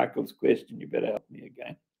forgotten Michael's question. You better help me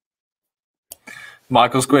again.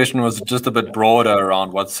 Michael's question was just a bit broader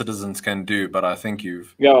around what citizens can do, but I think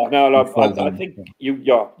you've... Yeah, no, I think you've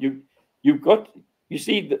got... You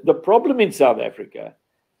see, the problem in South Africa,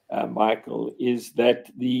 Michael, is that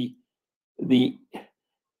the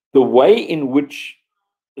way in which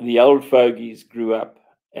the old fogies grew up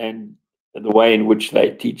and the way in which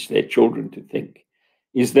they teach their children to think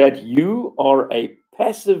is that you are a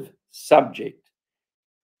passive subject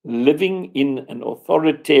living in an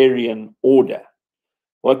authoritarian order.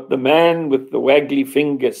 What the man with the waggly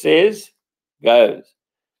finger says goes.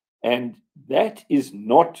 And that is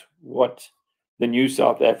not what the New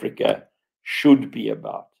South Africa should be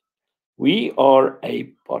about. We are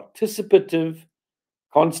a participative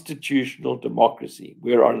constitutional democracy.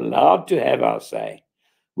 We are allowed to have our say.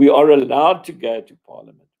 We are allowed to go to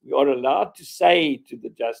Parliament. We are allowed to say to the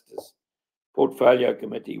Justice Portfolio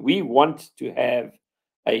Committee, we want to have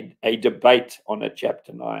a debate on a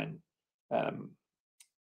Chapter 9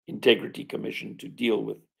 integrity commission to deal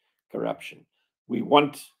with corruption. We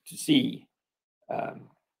want to see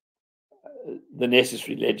the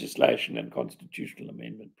necessary legislation and constitutional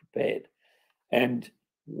amendment prepared. And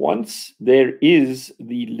once there is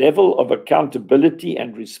the level of accountability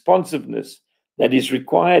and responsiveness that is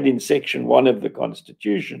required in Section 1 of the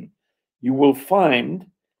Constitution, you will find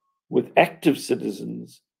with active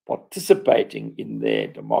citizens participating in their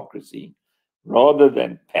democracy rather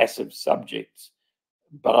than passive subjects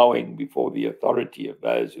bowing before the authority of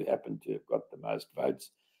those who happen to have got the most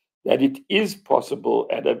votes, that it is possible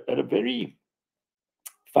at a very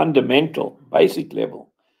fundamental, basic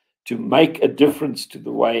level to make a difference to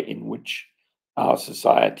the way in which our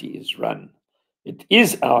society is run. It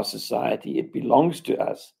is our society, it belongs to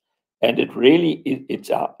us, and it's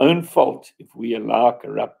our own fault if we allow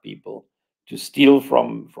corrupt people to steal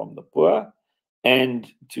from the poor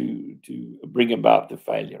and to bring about the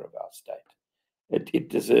failure of our state. It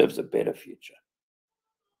deserves a better future.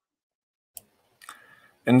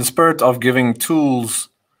 In the spirit of giving tools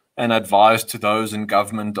and advice to those in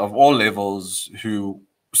government of all levels who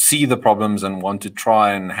see the problems and want to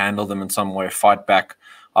try and handle them in some way, fight back,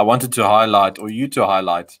 I wanted to highlight, or you to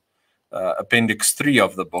highlight, Appendix 3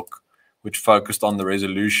 of the book, which focused on the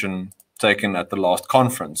resolution taken at the last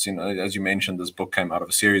conference. You know, as you mentioned, this book came out of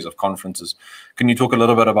a series of conferences. Can you talk a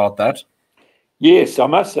little bit about that? Yes, I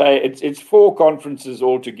must say it's 4 conferences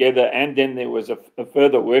altogether, and then there was a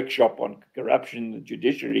further workshop on corruption in the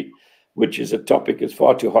judiciary, which is a topic that's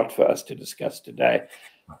far too hot for us to discuss today.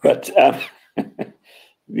 But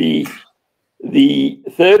the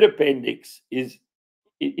third appendix is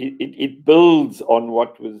it builds on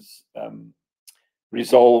what was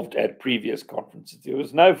resolved at previous conferences. There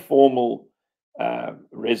was no formal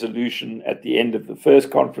resolution at the end of the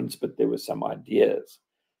first conference, but there were some ideas.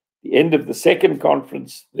 The end of the second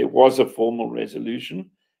conference, there was a formal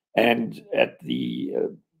resolution, and at the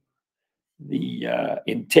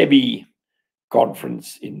Entebbe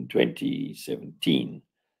conference in 2017,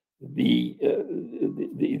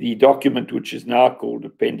 the document, which is now called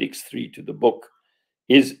Appendix 3 to the book,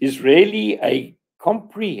 is really a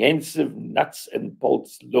comprehensive nuts and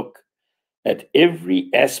bolts look at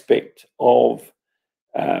every aspect of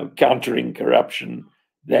countering corruption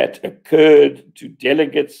that occurred to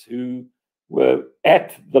delegates who were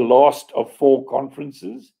at the last of 4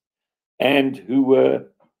 conferences and who were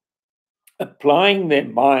applying their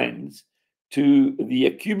minds to the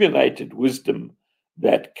accumulated wisdom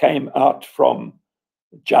that came out from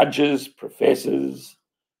judges, professors,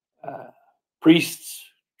 priests,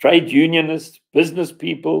 trade unionists, business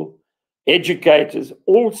people, educators,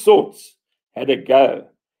 all sorts had a go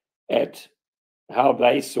at how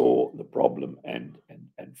they saw the problem, and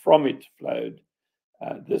from it flowed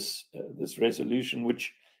this resolution,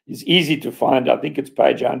 which is easy to find. I think it's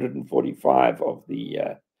page 145 of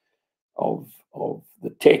the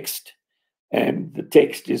text, and the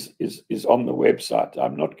text is on the website.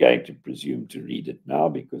 I'm not going to presume to read it now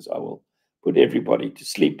because I will put everybody to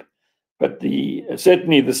sleep. But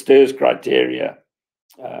certainly the STIRS criteria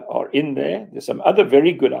are in there. There's some other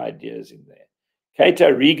very good ideas in there. Cato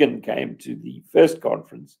Regan came to the first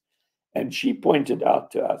conference, and she pointed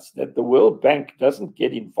out to us that the World Bank doesn't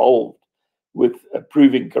get involved with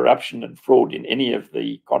proving corruption and fraud in any of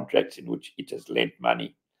the contracts in which it has lent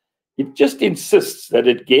money. It just insists that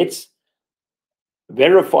it gets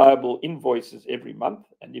verifiable invoices every month,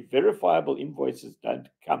 and if verifiable invoices don't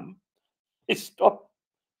come, they stop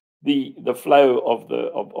the flow of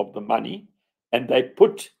the money, and they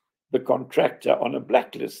put the contractor on a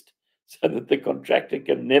blacklist so that the contractor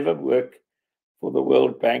can never work for the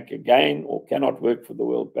World Bank again, or cannot work for the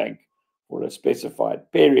World Bank for a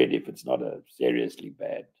specified period if it's not a seriously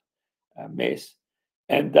bad mess.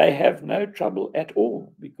 And they have no trouble at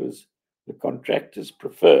all because the contractors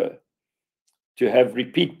prefer to have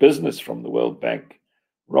repeat business from the World Bank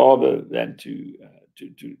rather than to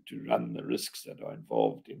run the risks that are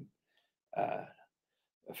involved in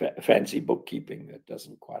fancy bookkeeping that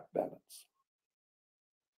doesn't quite balance.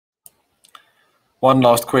 One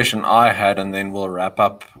last question I had, and then we'll wrap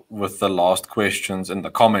up with the last questions and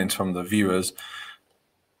the comments from the viewers.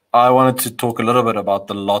 I wanted to talk a little bit about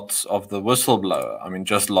the lots of the whistleblower. I mean,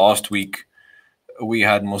 just last week, we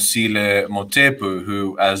had Mosile Motepu,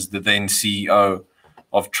 who, as the then CEO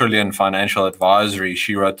of Trillion Financial Advisory,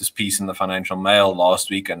 she wrote this piece in the Financial Mail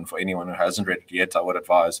last week, and for anyone who hasn't read it yet, I would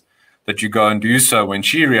advise that you go and do so. When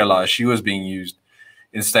she realized she was being used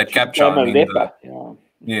in state capture. I mean,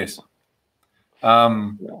 yes.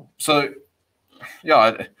 So,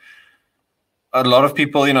 yeah, a lot of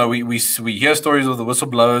people, you know, we hear stories of the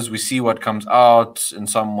whistleblowers. We see what comes out. In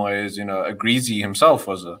some ways, you know, Agreasy himself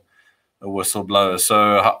was a whistleblower.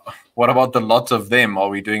 So what about the lot of them? Are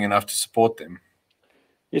we doing enough to support them?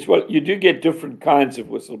 Yes, well, you do get different kinds of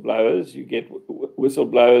whistleblowers. You get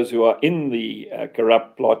whistleblowers who are in the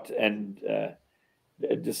corrupt plot and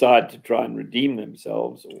decide to try and redeem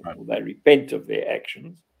themselves, or they repent of their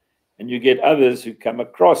actions. And you get others who come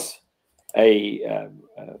across an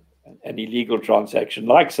illegal transaction,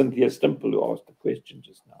 like Cynthia Stimple, who asked the question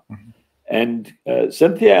just now. Mm-hmm. And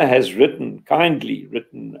Cynthia has kindly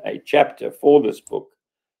written a chapter for this book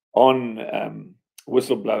on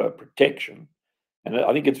whistleblower protection. And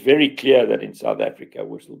I think it's very clear that in South Africa,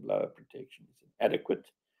 whistleblower protection is inadequate.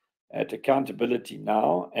 At Accountability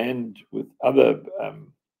Now and with other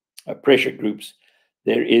pressure groups,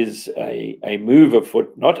 there is a move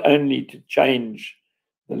afoot not only to change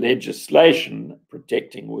the legislation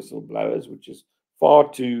protecting whistleblowers, which is far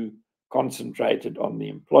too concentrated on the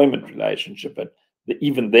employment relationship, but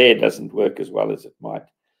even there doesn't work as well as it might,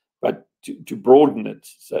 but to broaden it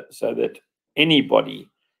so that anybody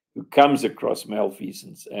who comes across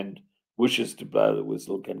malfeasance and wishes to blow the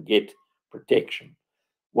whistle can get protection.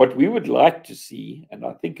 What we would like to see, and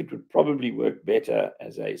I think it would probably work better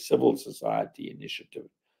as a civil society initiative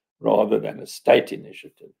rather than a state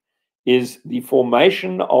initiative, is the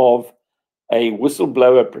formation of a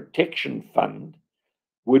whistleblower protection fund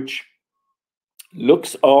which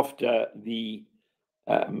looks after the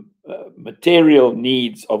material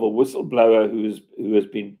needs of a whistleblower who has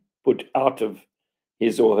been put out of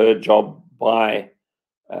his or her job by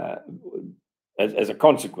as a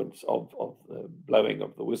consequence of the blowing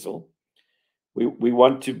of the whistle, We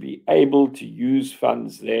want to be able to use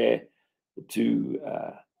funds there to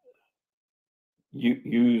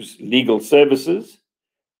use legal services,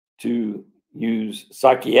 to use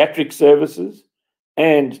psychiatric services,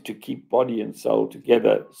 and to keep body and soul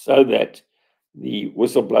together so that the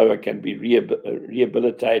whistleblower can be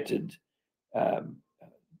rehabilitated,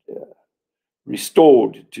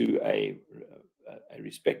 restored to a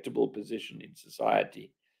respectable position in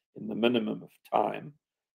society in the minimum of time.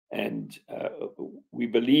 And we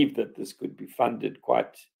believe that this could be funded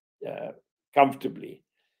quite comfortably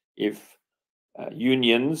if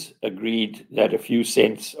unions agreed that a few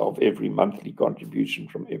cents of every monthly contribution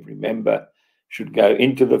from every member should go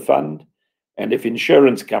into the fund, and if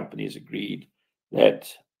insurance companies agreed that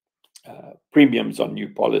premiums on new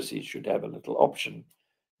policies should have a little option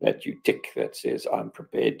that you tick that says, I'm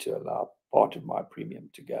prepared to allow part of my premium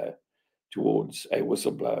to go towards a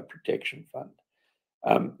whistleblower protection fund.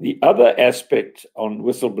 The other aspect on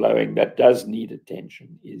whistleblowing that does need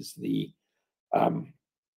attention is the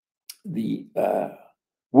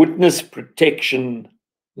witness protection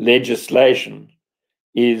legislation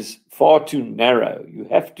is far too narrow. You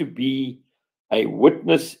have to be a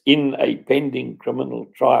witness in a pending criminal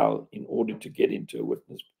trial in order to get into a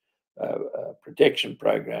witness protection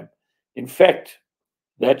program. In fact,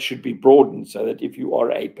 that should be broadened so that if you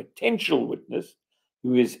are a potential witness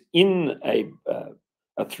who is in a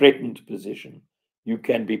threatened position, you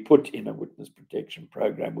can be put in a witness protection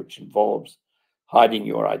program, which involves hiding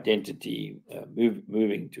your identity,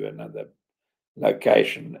 moving to another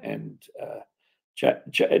location, and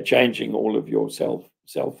changing all of your cell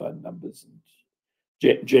phone numbers, and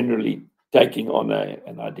generally taking on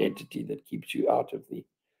an identity that keeps you out of the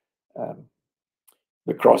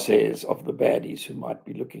crosshairs of the baddies who might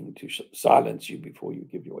be looking to silence you before you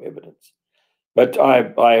give your evidence. But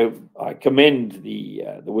I commend the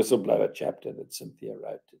whistleblower chapter that Cynthia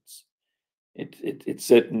wrote. It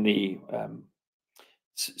certainly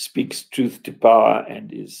speaks truth to power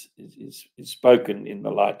and is spoken in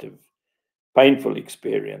the light of painful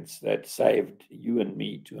experience that saved you and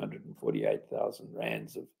me 248,000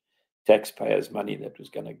 rands of taxpayers' money that was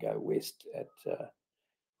going to go west at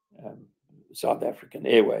South African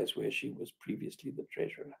Airways, where she was previously the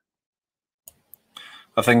treasurer.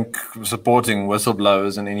 I think supporting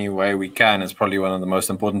whistleblowers in any way we can is probably one of the most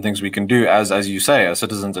important things we can do as you say, as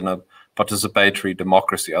citizens in a participatory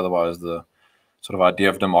democracy. Otherwise, the sort of idea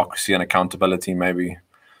of democracy and accountability maybe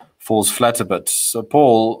falls flat a bit. So,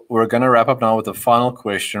 Paul, we're going to wrap up now with a final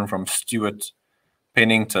question from Stuart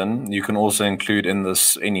Pennington. You can also include in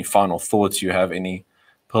this any final thoughts you have, any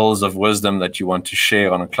pearls of wisdom that you want to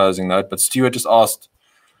share on a closing note. But Stuart just asked,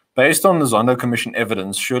 based on the Zondo Commission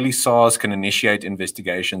evidence, surely SARS can initiate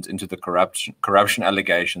investigations into the corruption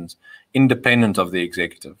allegations independent of the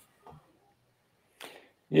executive?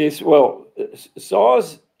 Yes, well,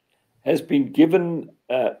 SARS has been given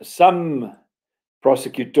some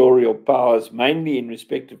prosecutorial powers, mainly in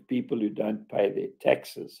respect of people who don't pay their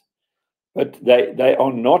taxes. But they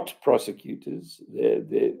are not prosecutors.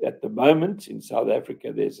 At the moment in South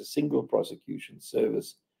Africa, there's a single prosecution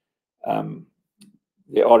service.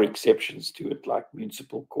 There are exceptions to it, like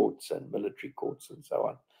municipal courts and military courts and so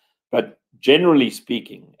on. But generally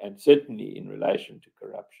speaking, and certainly in relation to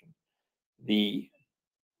corruption, the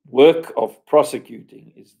work of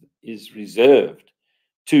prosecuting is reserved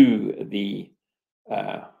to the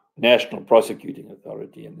National Prosecuting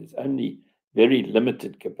Authority, and there's only very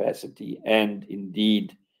limited capacity and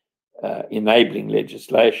indeed enabling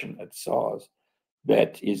legislation at SARS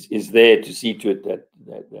that is there to see to it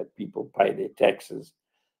that people pay their taxes.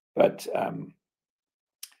 But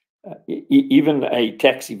even a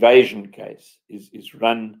tax evasion case is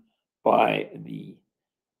run by the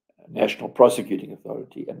National Prosecuting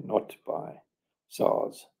Authority and not by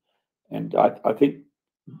SARS. And I think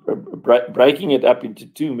breaking it up into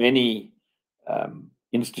too many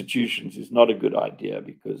institutions is not a good idea,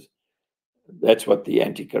 because that's what the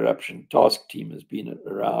anti-corruption task team has been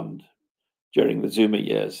around during the Zuma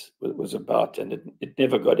years was about, and it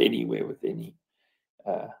never got anywhere with any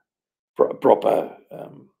proper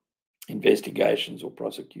investigations or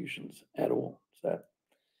prosecutions at all. So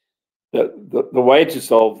the way to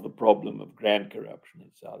solve the problem of grand corruption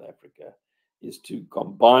in South Africa is to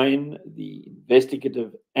combine the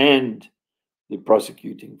investigative and the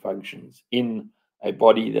prosecuting functions in a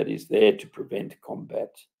body that is there to prevent,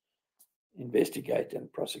 combat, investigate,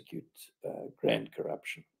 and prosecute grand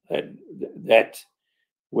corruption. And that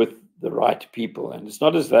with the right people. And it's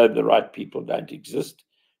not as though the right people don't exist.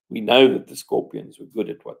 We know that the Scorpions were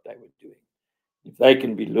good at what they were doing. If they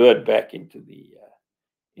can be lured back into the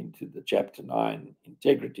Chapter 9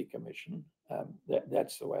 Integrity Commission,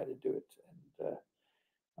 that's the way to do it. And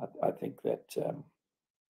I think that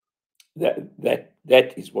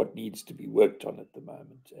that is what needs to be worked on at the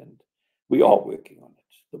moment, and we are working on it.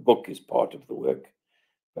 The book is part of the work,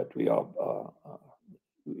 but we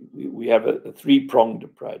have a three-pronged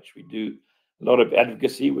approach. We do a lot of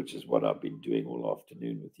advocacy, which is what I've been doing all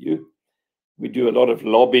afternoon with you. We do a lot of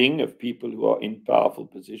lobbying of people who are in powerful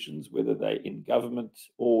positions, whether they're in government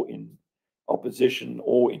or in opposition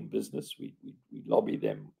or in business. We lobby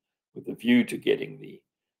them with a view to getting the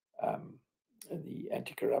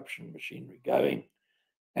anti-corruption machinery going.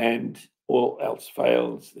 And all else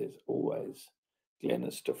fails, there's always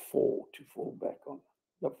Glenister 4 to fall back on.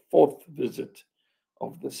 The fourth visit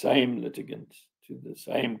of the same litigant to the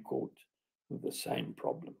same court with the same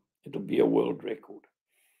problem. It'll be a world record.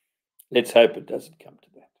 Let's hope it doesn't come to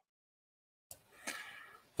that.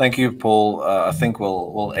 Thank you, Paul. I think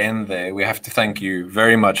we'll end there. We have to thank you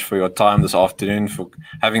very much for your time this afternoon, for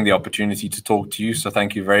having the opportunity to talk to you. So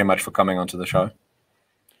thank you very much for coming onto the show.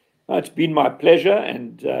 It's been my pleasure,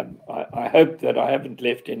 and I hope that I haven't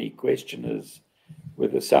left any questioners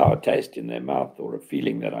with a sour taste in their mouth or a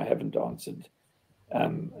feeling that I haven't answered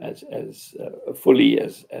as fully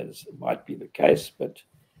as might be the case. But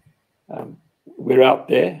we're out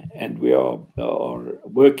there, and we are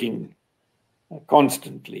working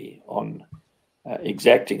constantly on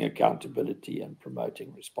exacting accountability and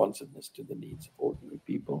promoting responsiveness to the needs of ordinary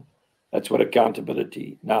people. That's what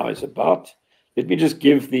accountability now is about. Let me just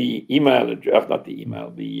give the email address, not the email,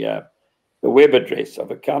 the web address of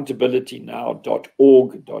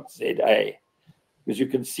accountabilitynow.org.za, because you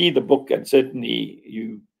can see the book, and certainly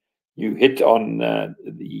you hit on the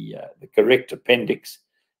correct appendix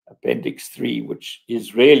 3, which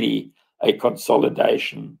is really a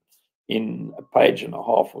consolidation in a page and a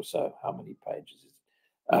half or so. How many pages is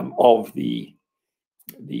it? Of the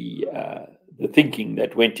thinking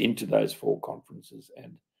that went into those 4 conferences,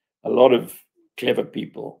 and a lot of clever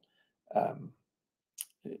people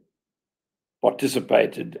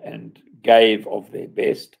participated and gave of their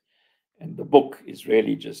best. And the book is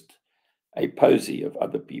really just a posy of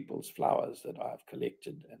other people's flowers that I've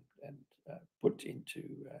collected and put into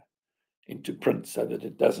print, so that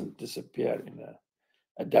it doesn't disappear in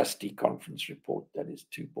a dusty conference report that is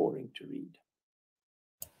too boring to read.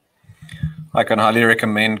 I can highly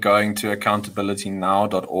recommend going to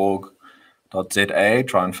accountabilitynow.org.za,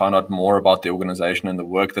 try and find out more about the organization and the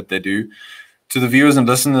work that they do. To the viewers and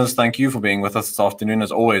listeners, thank you for being with us this afternoon.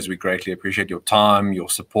 As always, we greatly appreciate your time, your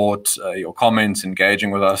support, your comments,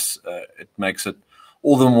 engaging with us. It makes it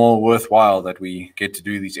all the more worthwhile that we get to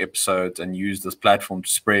do these episodes and use this platform to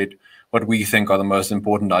spread what we think are the most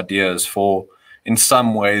important ideas for, in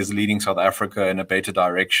some ways, leading South Africa in a better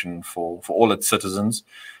direction for all its citizens.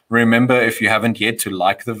 Remember, if you haven't yet, to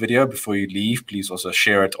like the video before you leave. Please also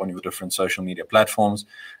share it on your different social media platforms.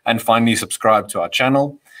 And finally, subscribe to our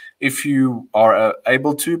channel. If you are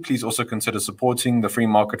able to, please also consider supporting the Free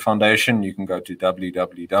Market Foundation. You can go to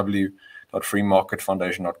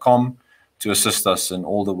www.freemarketfoundation.com to assist us in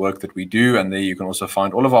all the work that we do. And there you can also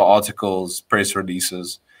find all of our articles, press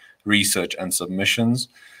releases, research, and submissions.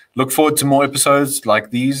 Look forward to more episodes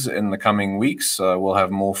like these in the coming weeks. We'll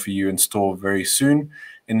have more for you in store very soon.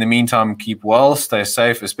 In the meantime, keep well, stay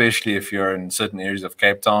safe, especially if you're in certain areas of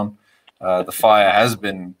Cape Town. The fire has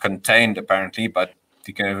been contained, apparently, but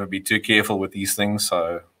you can never be too careful with these things.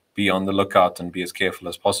 So be on the lookout and be as careful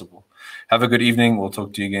as possible. Have a good evening. We'll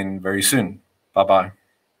talk to you again very soon. Bye-bye.